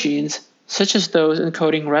 Other genes, such as those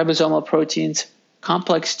encoding ribosomal proteins,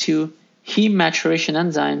 complex II, heme maturation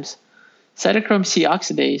enzymes, cytochrome C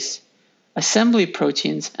oxidase, assembly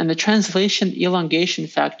proteins, and the translation elongation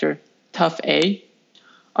factor, TUF-A,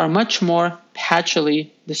 are much more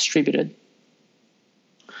patchily distributed.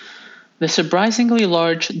 The surprisingly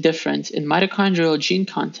large difference in mitochondrial gene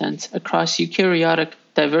content across eukaryotic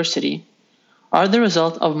diversity are the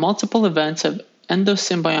result of multiple events of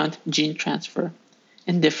endosymbiont gene transfer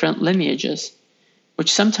in different lineages,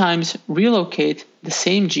 which sometimes relocate the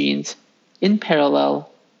same genes in parallel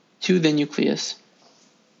to the nucleus.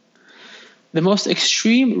 The most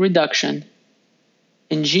extreme reduction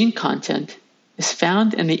in gene content is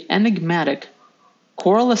found in the enigmatic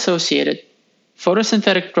coral-associated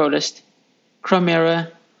photosynthetic protist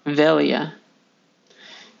Chromera velia,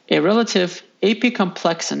 a relative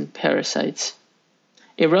apicomplexan parasites,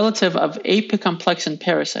 a relative of apicomplexan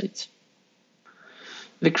parasites.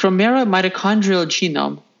 The Chromera mitochondrial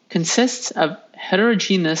genome consists of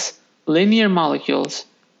heterogeneous linear molecules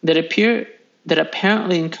that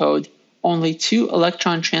apparently encode only 2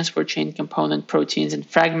 electron transport chain component proteins and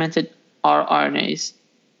fragmented rRNAs.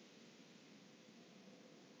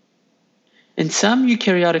 In some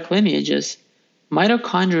eukaryotic lineages,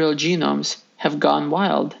 mitochondrial genomes have gone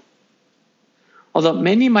wild. Although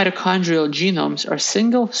many mitochondrial genomes are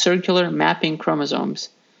single circular mapping chromosomes,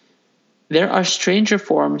 there are stranger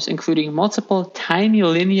forms including multiple tiny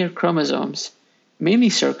linear chromosomes, mini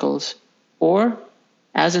circles, or,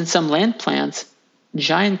 as in some land plants,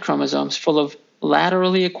 giant chromosomes full of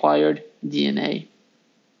laterally acquired DNA.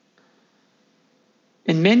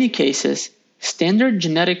 In many cases, standard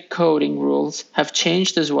genetic coding rules have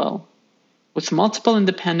changed as well, with multiple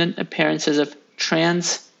independent appearances of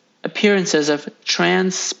trans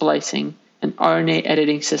splicing and RNA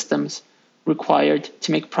editing systems required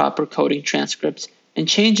to make proper coding transcripts and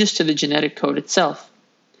changes to the genetic code itself.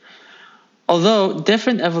 Although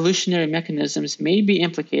different evolutionary mechanisms may be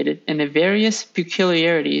implicated in the various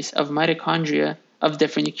peculiarities of mitochondria of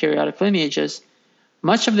different eukaryotic lineages,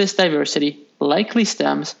 much of this diversity likely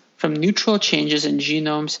stems from neutral changes in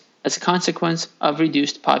genomes as a consequence of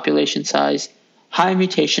reduced population size, high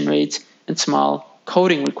mutation rates, and small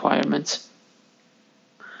coding requirements.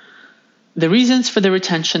 The reasons for the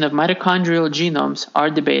retention of mitochondrial genomes are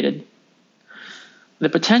debated. The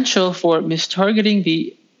potential for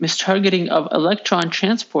mistargeting of electron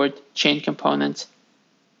transport chain components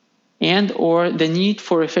and/or the need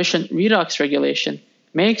for efficient redox regulation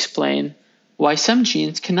may explain why some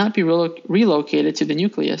genes cannot be relocated to the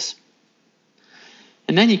nucleus.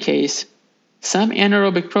 In any case, some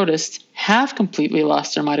anaerobic protists have completely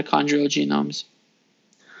lost their mitochondrial genomes.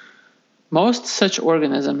 Most such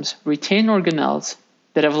organisms retain organelles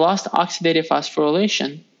that have lost oxidative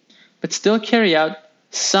phosphorylation, but still carry out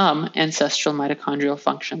some ancestral mitochondrial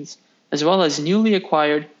functions, as well as newly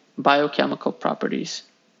acquired biochemical properties.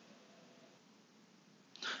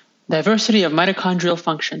 Diversity of mitochondrial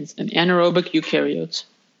functions in anaerobic eukaryotes.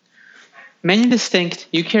 Many distinct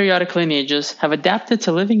eukaryotic lineages have adapted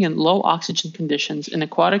to living in low oxygen conditions in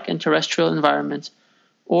aquatic and terrestrial environments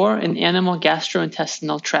or in animal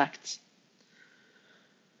gastrointestinal tracts.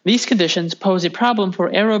 These conditions pose a problem for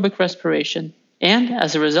aerobic respiration, and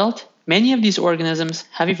as a result, many of these organisms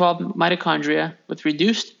have evolved mitochondria with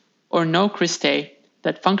reduced or no cristae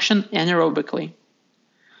that function anaerobically.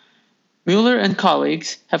 Mueller and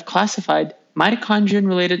colleagues have classified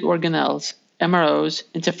mitochondrion-related organelles, MROs,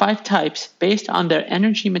 into 5 types based on their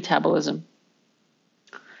energy metabolism: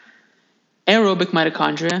 aerobic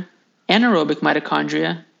mitochondria, anaerobic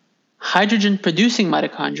mitochondria, hydrogen-producing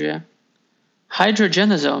mitochondria,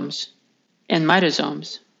 hydrogenosomes, and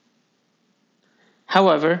mitosomes.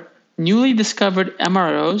 However, newly discovered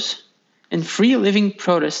MROs and free-living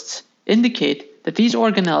protists indicate that these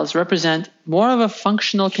organelles represent more of a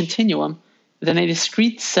functional continuum than a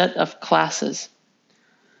discrete set of classes.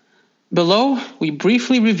 Below, we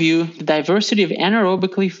briefly review the diversity of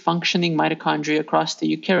anaerobically functioning mitochondria across the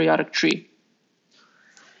eukaryotic tree.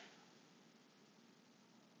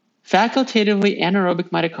 Facultatively anaerobic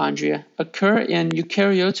mitochondria occur in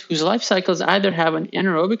eukaryotes whose life cycles either have an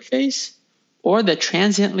anaerobic phase or that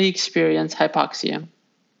transiently experience hypoxia.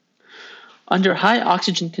 Under high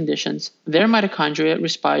oxygen conditions, their mitochondria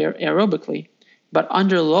respire aerobically, but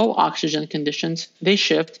under low oxygen conditions, they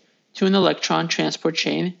shift to an electron transport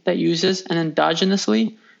chain that uses an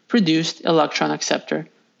endogenously produced electron acceptor,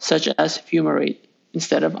 such as fumarate,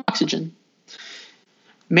 instead of oxygen.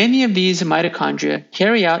 Many of these mitochondria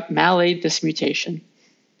carry out malate dismutation,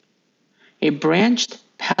 a branched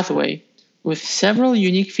pathway with several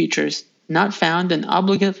unique features not found in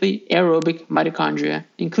obligately aerobic mitochondria,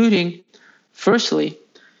 including, firstly,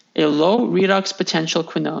 a low redox potential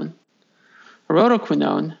quinone,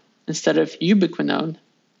 rotoquinone instead of ubiquinone,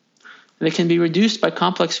 that can be reduced by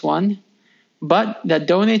complex 1, but that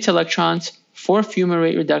donates electrons for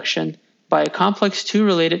fumarate reduction by a complex 2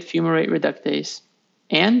 related fumarate reductase.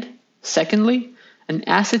 And, secondly, an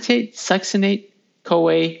acetate succinate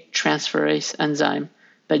CoA transferase enzyme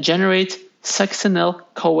that generates succinyl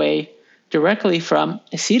CoA directly from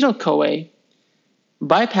acetyl CoA,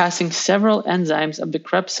 bypassing several enzymes of the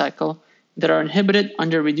Krebs cycle that are inhibited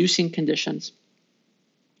under reducing conditions.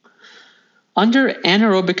 Under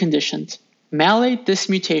anaerobic conditions, malate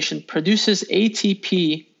dismutation produces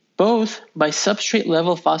ATP both by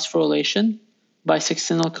substrate-level phosphorylation by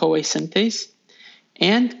succinyl CoA synthase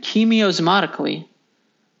and chemiosmotically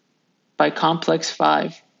by complex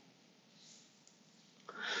 5.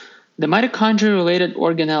 The mitochondria-related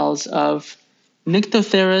organelles of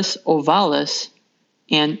Nyctotheris ovalis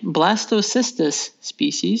and Blastocystis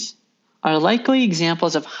species are likely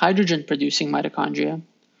examples of hydrogen-producing mitochondria,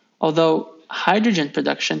 although hydrogen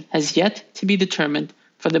production has yet to be determined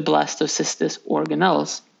for the Blastocystis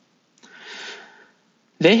organelles.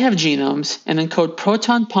 They have genomes and encode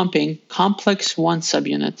proton-pumping complex 1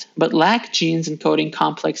 subunit, but lack genes encoding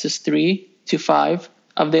complexes 3 to 5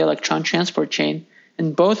 of the electron transport chain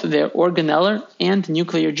in both their organellar and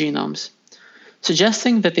nuclear genomes,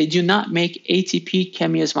 suggesting that they do not make ATP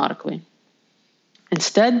chemiosmotically.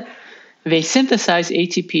 Instead, they synthesize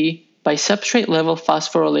ATP by substrate-level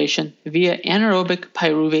phosphorylation via anaerobic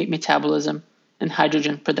pyruvate metabolism and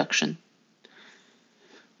hydrogen production.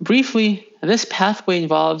 Briefly, this pathway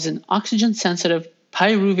involves an oxygen-sensitive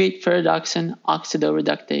pyruvate ferredoxin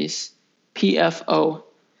oxidoreductase, PFO,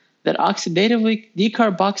 that oxidatively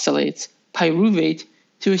decarboxylates pyruvate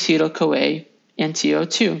to acetyl-CoA and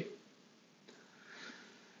CO2.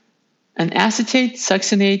 An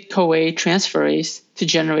acetate-succinate-CoA transferase to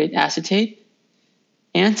generate acetate,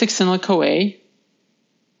 and succinyl-CoA,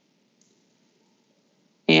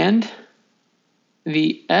 and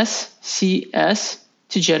the SCS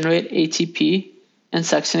to generate ATP and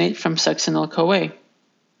succinate from succinyl-CoA.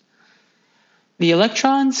 The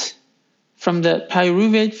electrons from the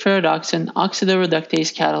pyruvate ferredoxin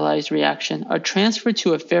oxidoreductase catalyzed reaction are transferred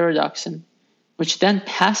to a ferredoxin, which then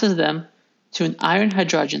passes them to an iron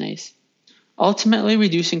hydrogenase, ultimately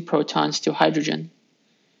reducing protons to hydrogen.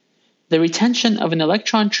 The retention of an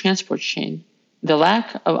electron transport chain, the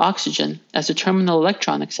lack of oxygen as a terminal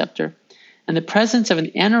electron acceptor, and the presence of an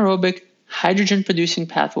anaerobic hydrogen-producing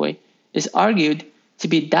pathway is argued to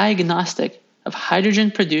be diagnostic of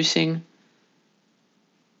hydrogen-producing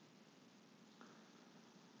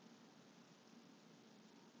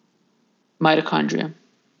mitochondria.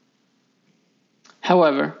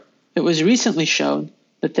 However, it was recently shown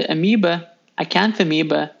that the amoeba,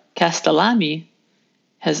 Acanthamoeba castellani,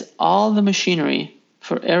 has all the machinery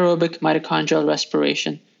for aerobic mitochondrial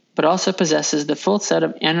respiration, but also possesses the full set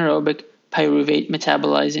of anaerobic pyruvate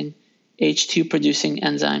metabolizing H2 producing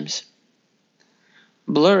enzymes,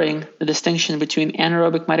 blurring the distinction between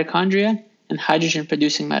anaerobic mitochondria and hydrogen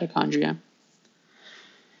producing mitochondria.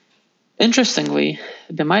 Interestingly,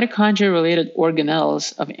 the mitochondria-related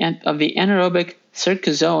organelles of the anaerobic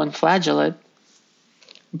cercozoan flagellate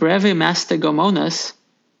Brevimastigomonas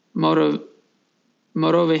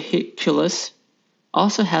morovehiculus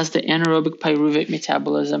also has the anaerobic pyruvate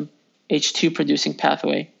metabolism H2 producing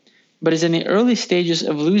pathway, but is in the early stages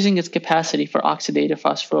of losing its capacity for oxidative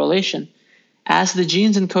phosphorylation, as the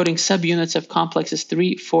genes encoding subunits of complexes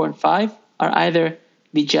 3, 4, and 5 are either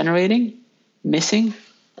degenerating, missing,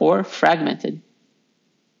 or fragmented.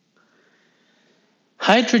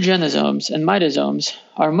 Hydrogenosomes and mitosomes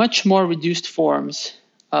are much more reduced forms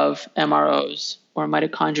of MROs, or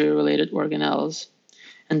mitochondria-related organelles,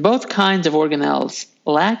 and both kinds of organelles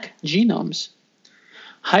lack genomes.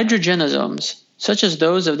 Hydrogenosomes, such as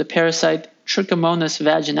those of the parasite Trichomonas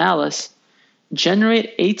vaginalis,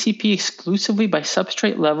 generate ATP exclusively by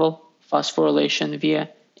substrate-level phosphorylation via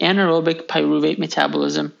anaerobic pyruvate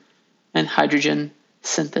metabolism and hydrogen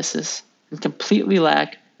synthesis, and completely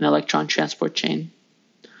lack an electron transport chain.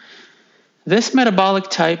 This metabolic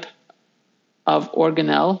type of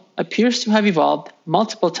organelle appears to have evolved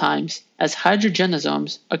multiple times as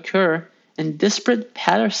hydrogenosomes occur in disparate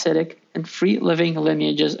parasitic and free-living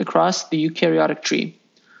lineages across the eukaryotic tree,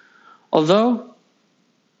 although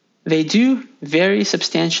they do vary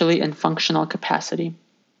substantially in functional capacity.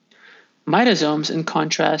 Mitosomes, in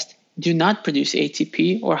contrast, do not produce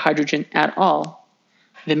ATP or hydrogen at all.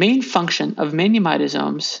 The main function of many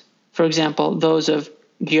mitosomes, for example, those of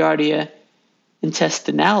Giardia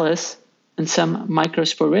intestinalis and some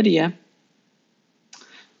Microsporidia,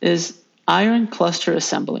 is iron cluster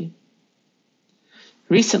assembly.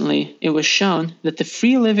 Recently, it was shown that the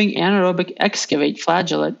free-living anaerobic excavate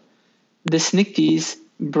flagellate, Disnictes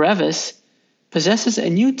brevis, possesses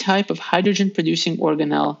a new type of hydrogen-producing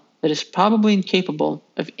organelle that is probably incapable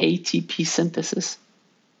of ATP synthesis.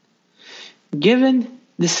 Given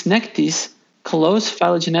Disnictes' close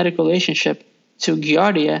phylogenetic relationship to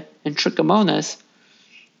Giardia and Trichomonas,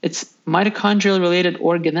 its mitochondrial-related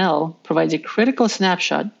organelle provides a critical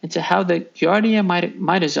snapshot into how the Giardia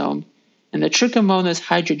mitosome and the Trichomonas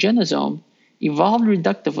hydrogenosome evolved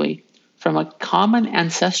reductively from a common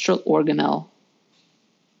ancestral organelle.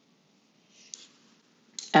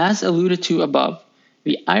 As alluded to above,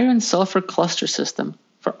 the iron-sulfur cluster system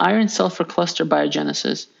for iron-sulfur cluster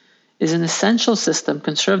biogenesis is an essential system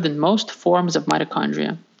conserved in most forms of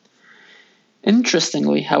mitochondria.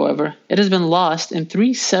 Interestingly, however, it has been lost in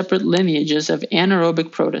 3 separate lineages of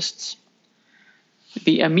anaerobic protists.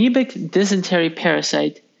 The amoebic dysentery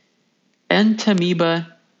parasite Entamoeba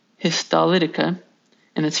histolytica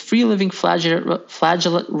and its free-living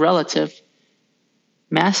flagellate relative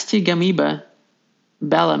Mastigamoeba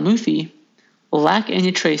balamuthi lack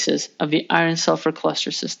any traces of the iron-sulfur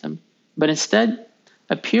cluster system, but instead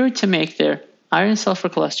appear to make their iron-sulfur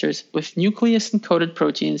clusters with nucleus-encoded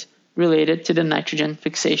proteins related to the nitrogen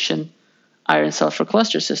fixation iron-sulfur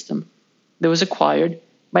cluster system that was acquired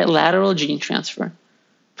by lateral gene transfer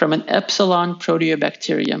from an epsilon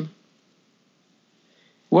proteobacterium.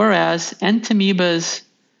 Whereas Entamoeba's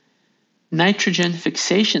nitrogen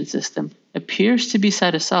fixation system appears to be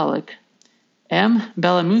cytosolic, M.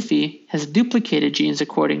 balamuthi has duplicated genes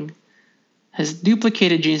encoding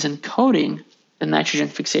the nitrogen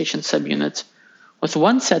fixation subunits, with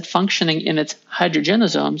one set functioning in its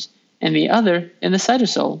hydrogenosomes and the other in the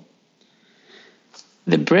cytosol.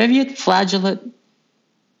 The breviate flagellate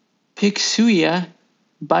Pyxuia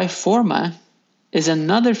biforma is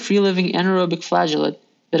another free-living anaerobic flagellate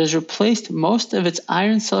that has replaced most of its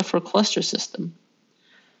iron-sulfur cluster system.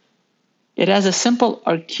 It has a simple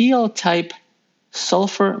archaeal-type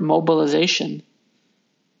sulfur mobilization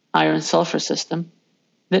iron-sulfur system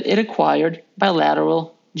that it acquired by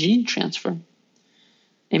lateral gene transfer.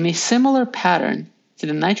 In a similar pattern to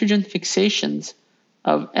the nitrogen fixations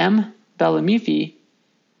of M. balamuthi,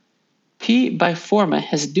 P. biforma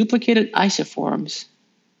has duplicated isoforms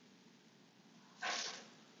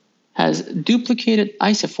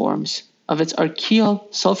of its archaeal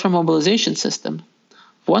sulfur mobilization system,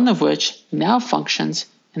 one of which now functions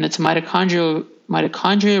in its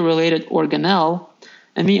mitochondria-related organelle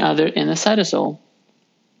and the other in the cytosol.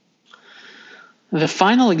 The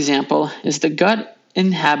final example is the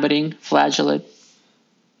gut-inhabiting flagellate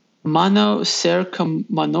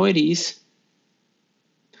Monocercomonoides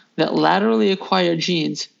that laterally acquired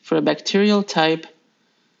genes for a bacterial-type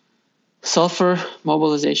sulfur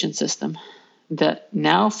mobilization system that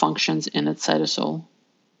now functions in its cytosol.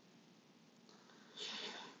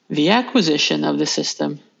 The acquisition of the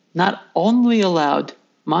system not only allowed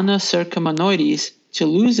Monocercomonoides to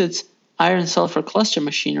lose its iron-sulfur cluster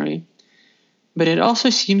machinery, but it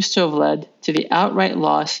also seems to have led to the outright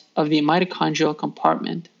loss of the mitochondrial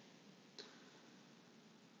compartment.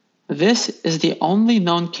 This is the only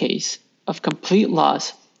known case of complete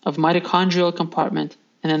loss of mitochondrial compartment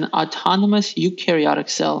in an autonomous eukaryotic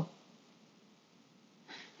cell.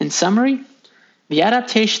 In summary, the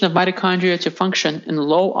adaptation of mitochondria to function in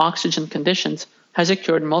low oxygen conditions has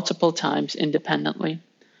occurred multiple times independently.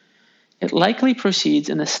 It likely proceeds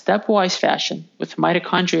in a stepwise fashion, with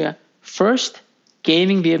mitochondria first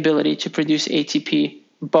gaining the ability to produce ATP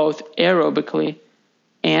both aerobically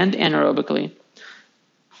and anaerobically.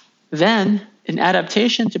 Then, in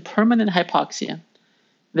adaptation to permanent hypoxia,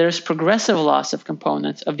 there is progressive loss of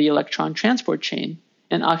components of the electron transport chain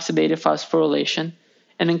and oxidative phosphorylation,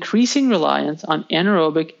 and increasing reliance on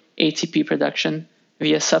anaerobic ATP production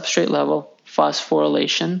via substrate level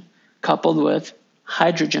phosphorylation coupled with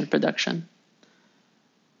hydrogen production.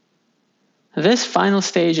 This final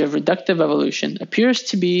stage of reductive evolution appears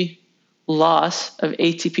to be loss of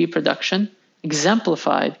ATP production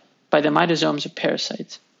exemplified by the mitosomes of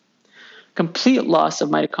parasites. Complete loss of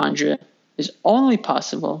mitochondria is only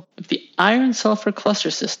possible if the iron-sulfur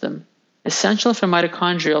cluster system, essential for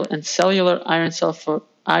mitochondrial and cellular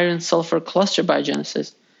iron-sulfur cluster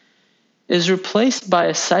biogenesis, is replaced by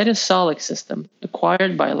a cytosolic system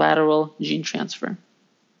acquired by lateral gene transfer.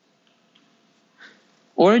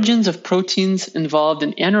 Origins of proteins involved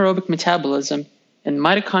in anaerobic metabolism and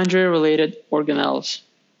mitochondria-related organelles.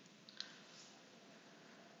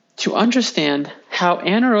 To understand how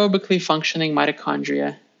anaerobically functioning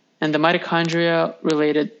mitochondria and the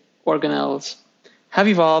mitochondria-related organelles have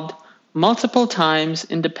evolved multiple times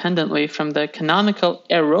independently from the canonical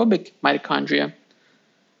aerobic mitochondria,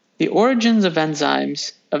 the origins of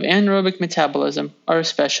enzymes of anaerobic metabolism are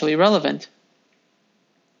especially relevant.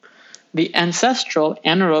 The ancestral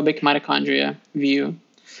anaerobic mitochondria view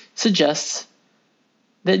suggests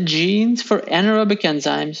that genes for anaerobic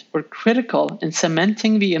enzymes were critical in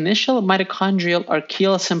cementing the initial mitochondrial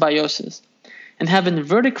archaeal symbiosis and have been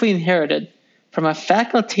vertically inherited from a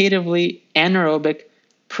facultatively anaerobic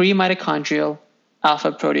pre-mitochondrial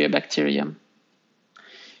alpha proteobacterium.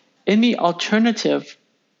 In the alternative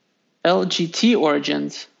LGT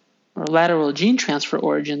origins, or lateral gene transfer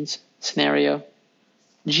origins scenario,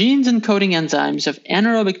 genes encoding enzymes of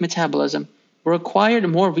anaerobic metabolism were acquired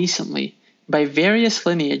more recently by various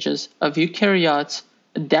lineages of eukaryotes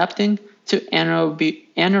adapting to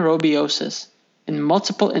anaerobiosis in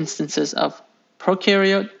multiple instances of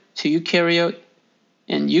prokaryote to eukaryote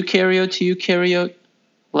and eukaryote to eukaryote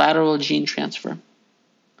lateral gene transfer.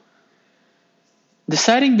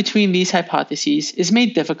 Deciding between these hypotheses is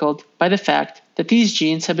made difficult by the fact that these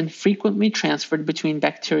genes have been frequently transferred between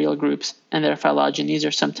bacterial groups and their phylogenies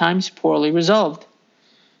are sometimes poorly resolved.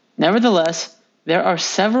 Nevertheless, there are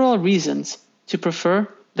several reasons to prefer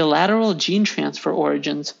the lateral gene transfer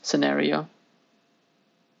origins scenario.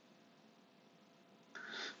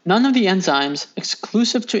 None of the enzymes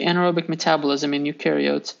exclusive to anaerobic metabolism in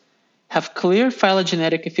eukaryotes have clear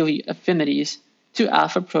phylogenetic affinities to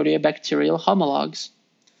alpha-proteobacterial homologs.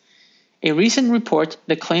 A recent report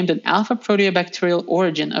that claimed an alpha-proteobacterial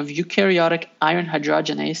origin of eukaryotic iron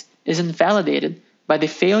hydrogenase is invalidated by the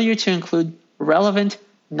failure to include relevant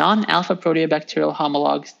non-alpha-proteobacterial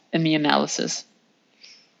homologs in the analysis.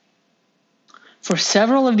 For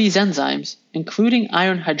several of these enzymes, including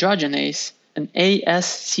iron hydrogenase and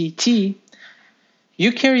ASCT,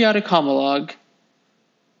 eukaryotic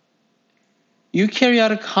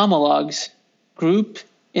homologs group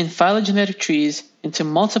in phylogenetic trees into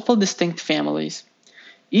multiple distinct families,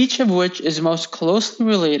 each of which is most closely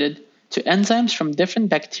related to enzymes from different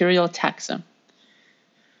bacterial taxa.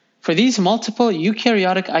 For these multiple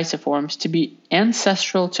eukaryotic isoforms to be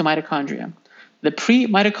ancestral to mitochondria, the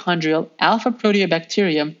pre-mitochondrial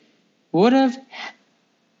alpha-proteobacterium would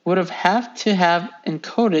have to have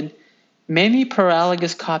encoded many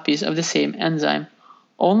paralogous copies of the same enzyme,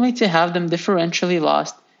 only to have them differentially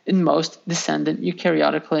lost in most descendant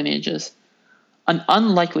eukaryotic lineages, an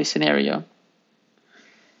unlikely scenario.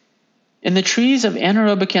 In the trees of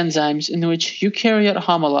anaerobic enzymes in which eukaryote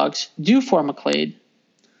homologs do form a clade,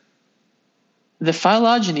 the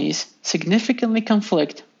phylogenies significantly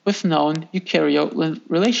conflict with known eukaryote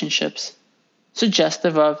relationships,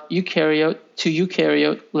 suggestive of eukaryote to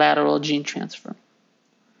eukaryote lateral gene transfer.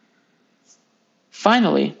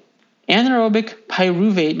 Finally, anaerobic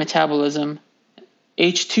pyruvate metabolism,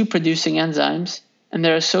 H2-producing enzymes, and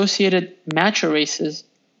their associated maturases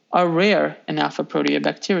are rare in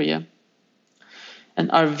alpha-proteobacteria and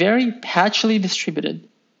are very patchily distributed,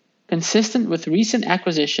 consistent with recent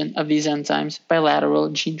acquisition of these enzymes by lateral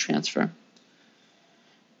gene transfer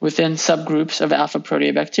within subgroups of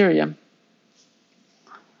alpha-proteobacteria.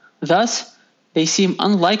 Thus, they seem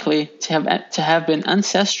unlikely to have been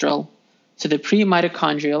ancestral to the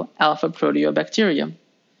pre-mitochondrial alpha-proteobacterium.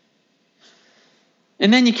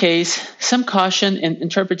 In any case, some caution in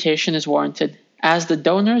interpretation is warranted, as the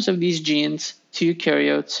donors of these genes to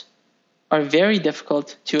eukaryotes are very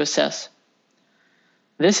difficult to assess.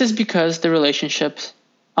 This is because the relationships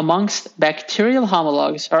amongst bacterial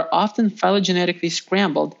homologs are often phylogenetically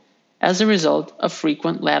scrambled as a result of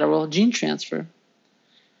frequent lateral gene transfer.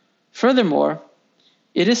 Furthermore,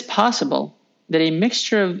 it is possible that a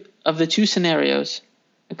mixture of the two scenarios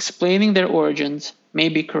explaining their origins may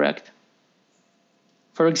be correct.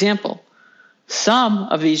 For example, some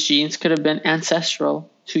of these genes could have been ancestral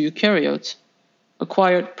to eukaryotes,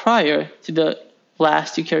 acquired prior to the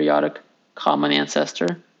last eukaryotic common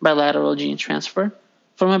ancestor by lateral gene transfer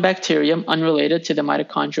from a bacterium unrelated to the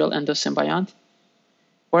mitochondrial endosymbiont,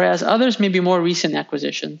 whereas others may be more recent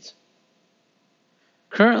acquisitions.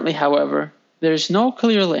 Currently, however, there is no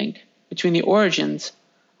clear link between the origins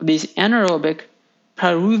of these anaerobic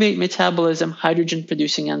pyruvate metabolism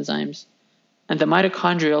hydrogen-producing enzymes and the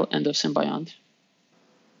mitochondrial endosymbiont.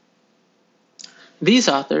 These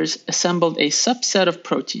authors assembled a subset of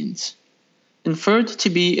proteins, inferred to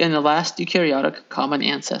be in the last eukaryotic common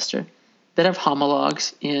ancestor, that have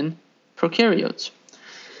homologs in prokaryotes.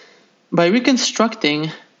 By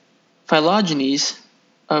reconstructing phylogenies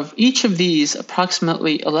of each of these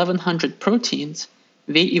approximately 1,100 proteins,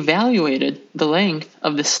 they evaluated the length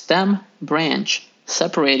of the stem branch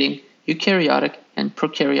separating eukaryotic and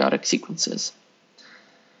prokaryotic sequences.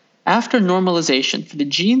 After normalization for the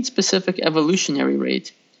gene-specific evolutionary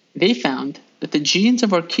rate, they found that the genes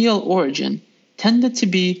of archaeal origin tended to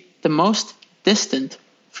be the most distant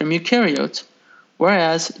from eukaryotes,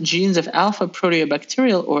 whereas genes of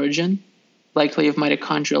alpha-proteobacterial origin, likely of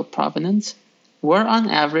mitochondrial provenance, were on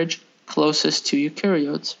average closest to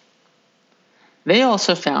eukaryotes. They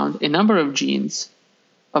also found a number of genes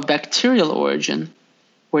of bacterial origin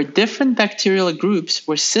where different bacterial groups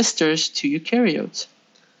were sisters to eukaryotes.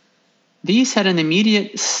 These had an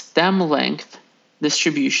immediate stem length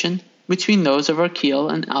distribution between those of archaeal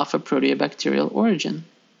and alpha-proteobacterial origin.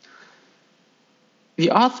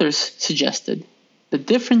 The authors suggested that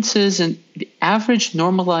differences in the average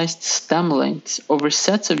normalized stem lengths over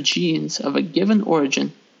sets of genes of a given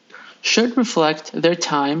origin should reflect their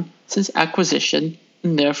time since acquisition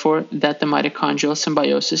and therefore that the mitochondrial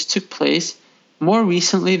symbiosis took place more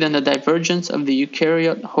recently than the divergence of the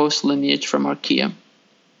eukaryote host lineage from archaea,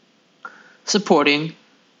 supporting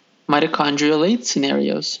mitochondrial late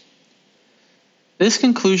scenarios. This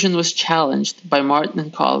conclusion was challenged by Martin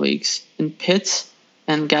and colleagues, and Pitts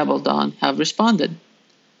and Gabaldon have responded.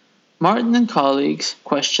 Martin and colleagues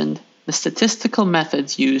questioned the statistical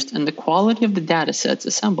methods used and the quality of the datasets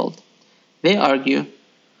assembled. They argue,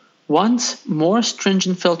 once more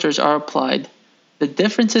stringent filters are applied, the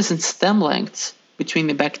differences in stem lengths between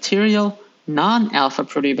the bacterial non-alpha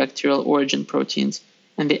proteobacterial origin proteins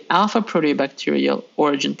and the alpha proteobacterial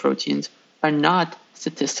origin proteins are not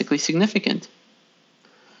statistically significant.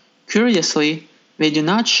 Curiously, they do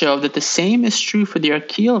not show that the same is true for the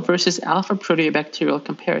archaeal versus alpha proteobacterial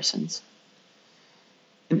comparisons.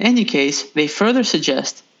 In any case, they further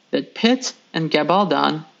suggest that Pitt and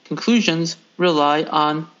Gabaldon conclusions rely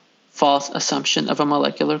on false assumption of a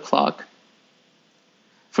molecular clock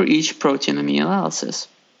for each protein amino analysis.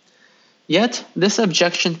 Yet, this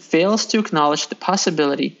objection fails to acknowledge the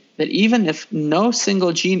possibility that even if no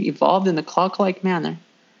single gene evolved in a clock-like manner,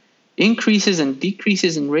 increases and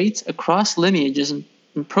decreases in rates across lineages and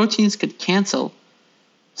proteins could cancel,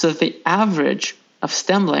 so that the average of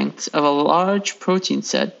stem lengths of a large protein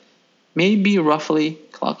set may be roughly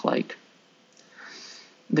clock-like.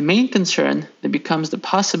 The main concern that becomes the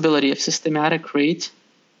possibility of systematic rate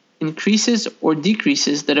increases or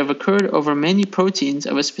decreases that have occurred over many proteins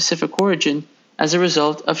of a specific origin as a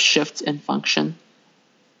result of shifts in function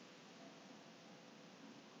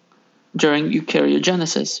during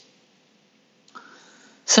eukaryogenesis.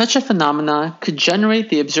 Such a phenomenon could generate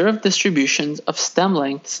the observed distributions of stem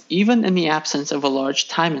lengths even in the absence of a large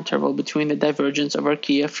time interval between the divergence of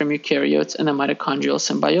archaea from eukaryotes and the mitochondrial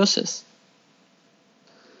symbiosis.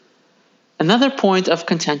 Another point of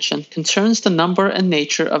contention concerns the number and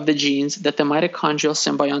nature of the genes that the mitochondrial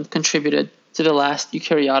symbiont contributed to the last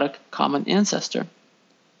eukaryotic common ancestor.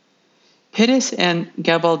 Pittis and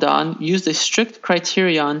Gabaldon used a strict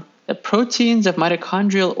criterion that proteins of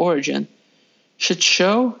mitochondrial origin should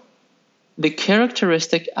show the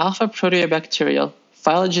characteristic alpha proteobacterial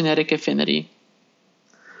phylogenetic affinity.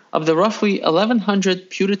 Of the roughly 1,100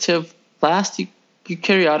 putative last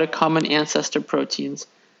eukaryotic common ancestor proteins,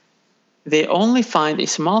 they only find a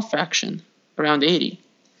small fraction, around 80,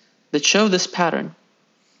 that show this pattern.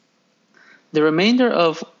 The remainder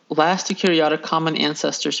of last eukaryotic common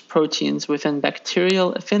ancestors proteins within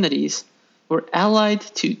bacterial affinities were allied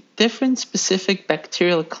to different specific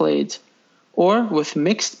bacterial clades or with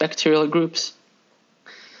mixed bacterial groups.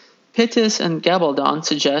 Pittis and Gabaldon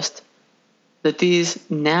suggest that these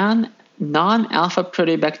non-alpha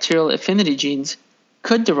proteobacterial affinity genes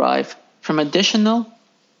could derive from additional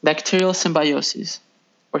bacterial symbioses,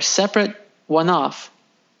 or separate one-off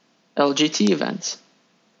LGT events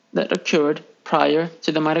that occurred prior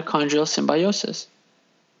to the mitochondrial symbiosis.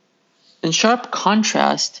 In sharp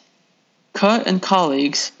contrast, Kuh and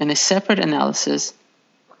colleagues in a separate analysis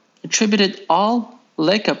attributed all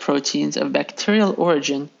LECA proteins of bacterial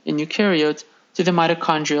origin in eukaryotes to the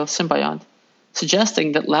mitochondrial symbiont,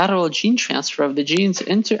 suggesting that lateral gene transfer of the genes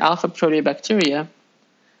into alpha proteobacteria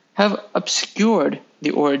have obscured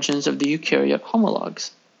the origins of the eukaryote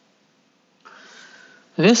homologs.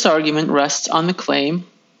 This argument rests on the claim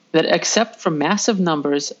that except for massive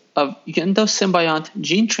numbers of endosymbiont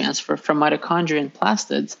gene transfer from mitochondria and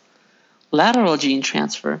plastids, lateral gene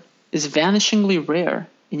transfer is vanishingly rare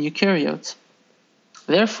in eukaryotes.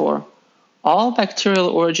 Therefore, all bacterial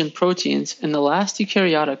origin proteins in the last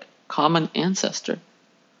eukaryotic common ancestor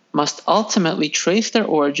must ultimately trace their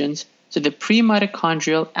origins to the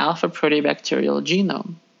pre-mitochondrial alpha proteobacterial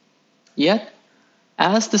genome. Yet,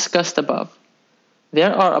 as discussed above,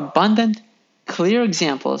 there are abundant, clear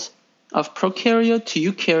examples of prokaryote to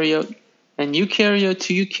eukaryote and eukaryote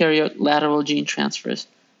to eukaryote lateral gene transfers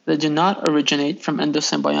that do not originate from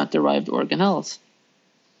endosymbiont-derived organelles.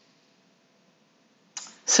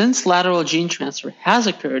 Since lateral gene transfer has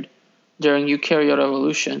occurred during eukaryote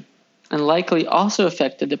evolution and likely also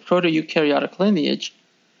affected the proto-eukaryotic lineage,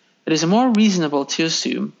 it is more reasonable to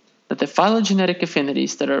assume that the phylogenetic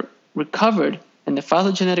affinities that are recovered in the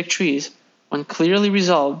phylogenetic trees, when clearly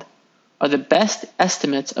resolved, are the best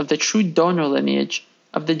estimates of the true donor lineage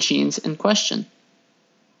of the genes in question.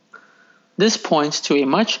 This points to a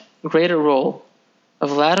much greater role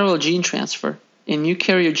of lateral gene transfer in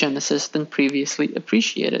eukaryogenesis than previously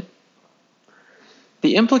appreciated.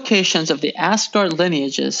 The implications of the Asgard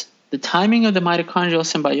lineages, the timing of the mitochondrial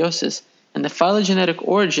symbiosis, and the phylogenetic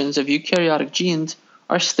origins of eukaryotic genes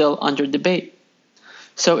are still under debate,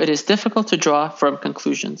 so it is difficult to draw firm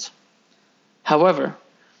conclusions. However,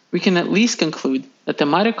 we can at least conclude that the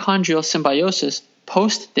mitochondrial symbiosis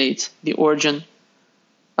postdates the origin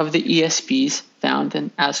of the ESPs found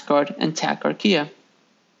in Asgard and Tacharkia.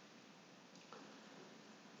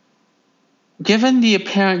 Given the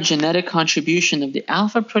apparent genetic contribution of the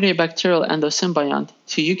alpha proteobacterial endosymbiont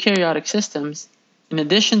to eukaryotic systems, in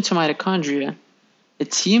addition to mitochondria,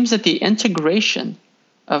 it seems that the integration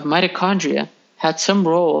of mitochondria had some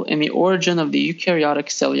role in the origin of the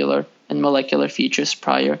eukaryotic cellular and molecular features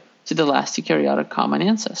prior to the last eukaryotic common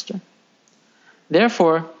ancestor.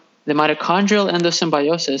 Therefore, the mitochondrial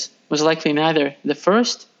endosymbiosis was likely neither the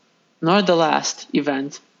first nor the last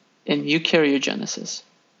event in eukaryogenesis.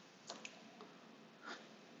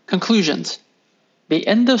 Conclusions. The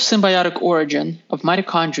endosymbiotic origin of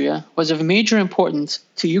mitochondria was of major importance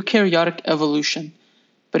to eukaryotic evolution,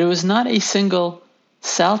 but it was not a single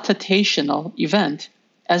saltational event,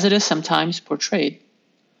 as it is sometimes portrayed.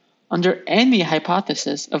 Under any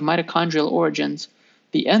hypothesis of mitochondrial origins,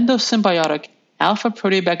 the endosymbiotic alpha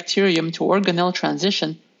proteobacterium to organelle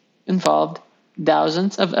transition involved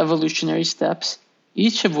thousands of evolutionary steps,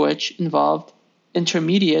 each of which involved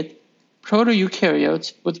intermediate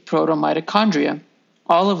proto-eukaryotes with proto-mitochondria,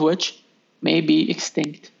 all of which may be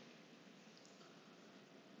extinct.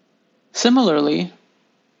 Similarly,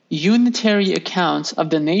 unitary accounts of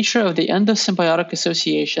the nature of the endosymbiotic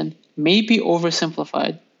association may be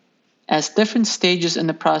oversimplified, as different stages in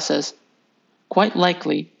the process quite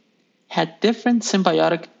likely had different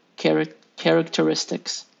symbiotic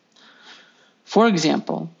characteristics. For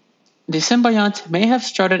example, the symbiont may have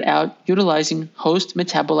started out utilizing host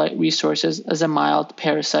metabolite resources as a mild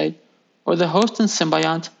parasite, or the host and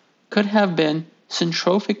symbiont could have been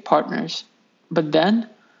syntrophic partners. But then,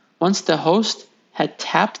 once the host had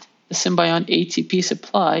tapped the symbiont ATP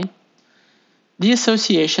supply, the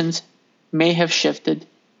associations may have shifted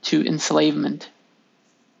to enslavement.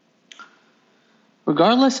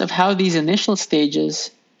 Regardless of how these initial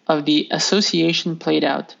stages of the association played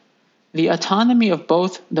out, the autonomy of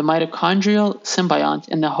both the mitochondrial symbiont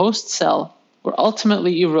and the host cell were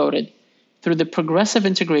ultimately eroded through the progressive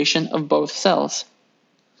integration of both cells.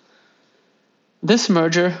 This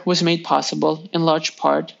merger was made possible in large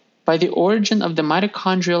part by the origin of the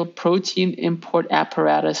mitochondrial protein import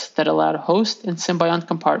apparatus that allowed host and symbiont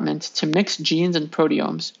compartments to mix genes and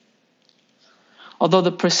proteomes. Although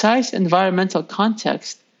the precise environmental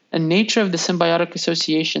context and nature of the symbiotic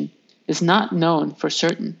association is not known for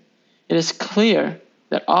certain, it is clear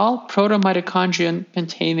that all proto-mitochondrion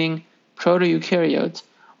containing proto-eukaryotes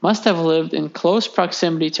must have lived in close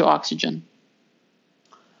proximity to oxygen.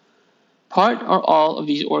 Part or all of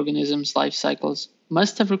these organisms' life cycles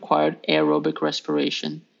must have required aerobic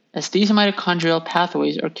respiration, as these mitochondrial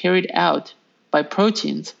pathways are carried out by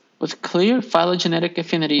proteins with clear phylogenetic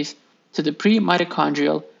affinities to the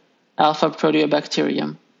pre-mitochondrial alpha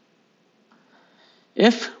proteobacterium.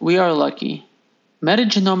 If we are lucky,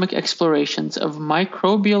 metagenomic explorations of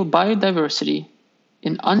microbial biodiversity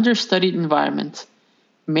in understudied environments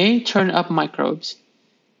may turn up microbes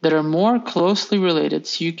that are more closely related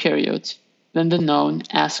to eukaryotes than the known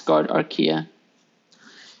Asgard archaea.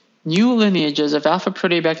 New lineages of alpha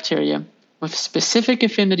proteobacteria with specific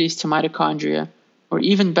affinities to mitochondria, or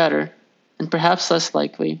even better, and perhaps less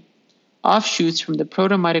likely, offshoots from the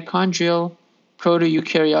proto-mitochondrial,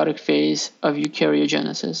 proto-eukaryotic phase of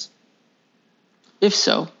eukaryogenesis. If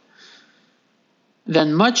so,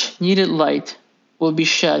 then much needed light will be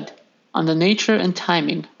shed on the nature and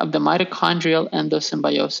timing of the mitochondrial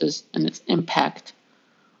endosymbiosis and its impact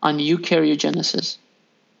on eukaryogenesis.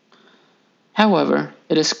 However,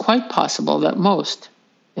 it is quite possible that most,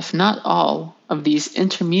 if not all, of these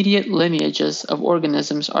intermediate lineages of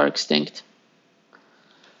organisms are extinct.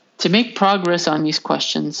 To make progress on these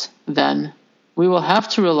questions, then, we will have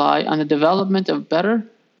to rely on the development of better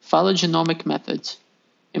phylogenomic methods,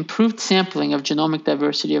 improved sampling of genomic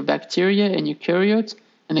diversity of bacteria and eukaryotes,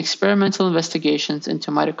 and experimental investigations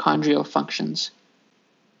into mitochondrial functions.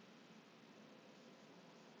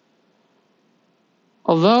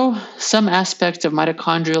 Although some aspects of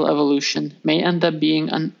mitochondrial evolution may end up being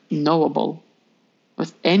unknowable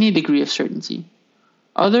with any degree of certainty,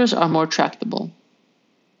 others are more tractable.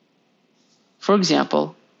 For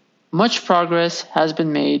example, much progress has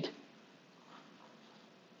been made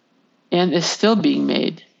and is still being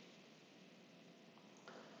made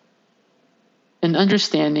in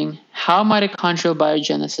understanding how mitochondrial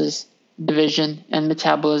biogenesis, division, and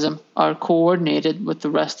metabolism are coordinated with the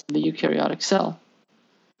rest of the eukaryotic cell.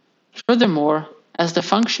 Furthermore, as the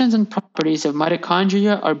functions and properties of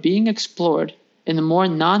mitochondria are being explored in the more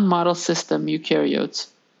non-model system eukaryotes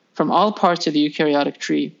from all parts of the eukaryotic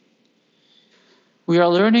tree, We are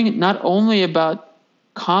learning not only about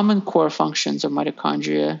common core functions of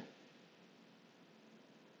mitochondria,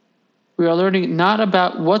 we are learning not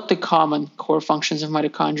about what the common core functions of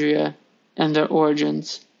mitochondria and their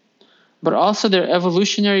origins, but also their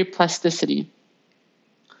evolutionary plasticity.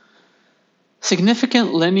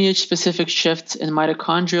 Significant lineage-specific shifts in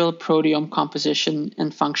mitochondrial proteome composition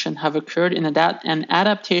and function have occurred in an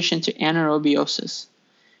adaptation to anaerobiosis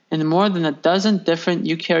in more than a dozen different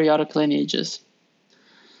eukaryotic lineages.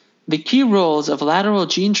 The key roles of lateral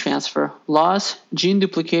gene transfer, loss, gene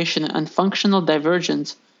duplication, and functional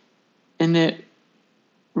divergence in the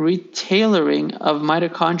retailoring of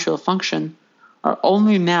mitochondrial function are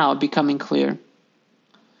only now becoming clear.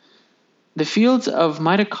 The fields of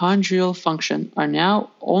mitochondrial function are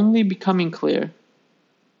now only becoming clear.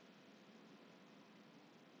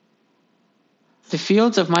 The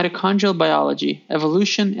fields of mitochondrial biology,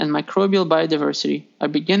 evolution, and microbial biodiversity are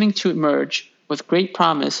beginning to emerge with great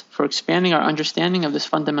promise for expanding our understanding of this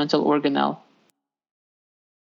fundamental organelle.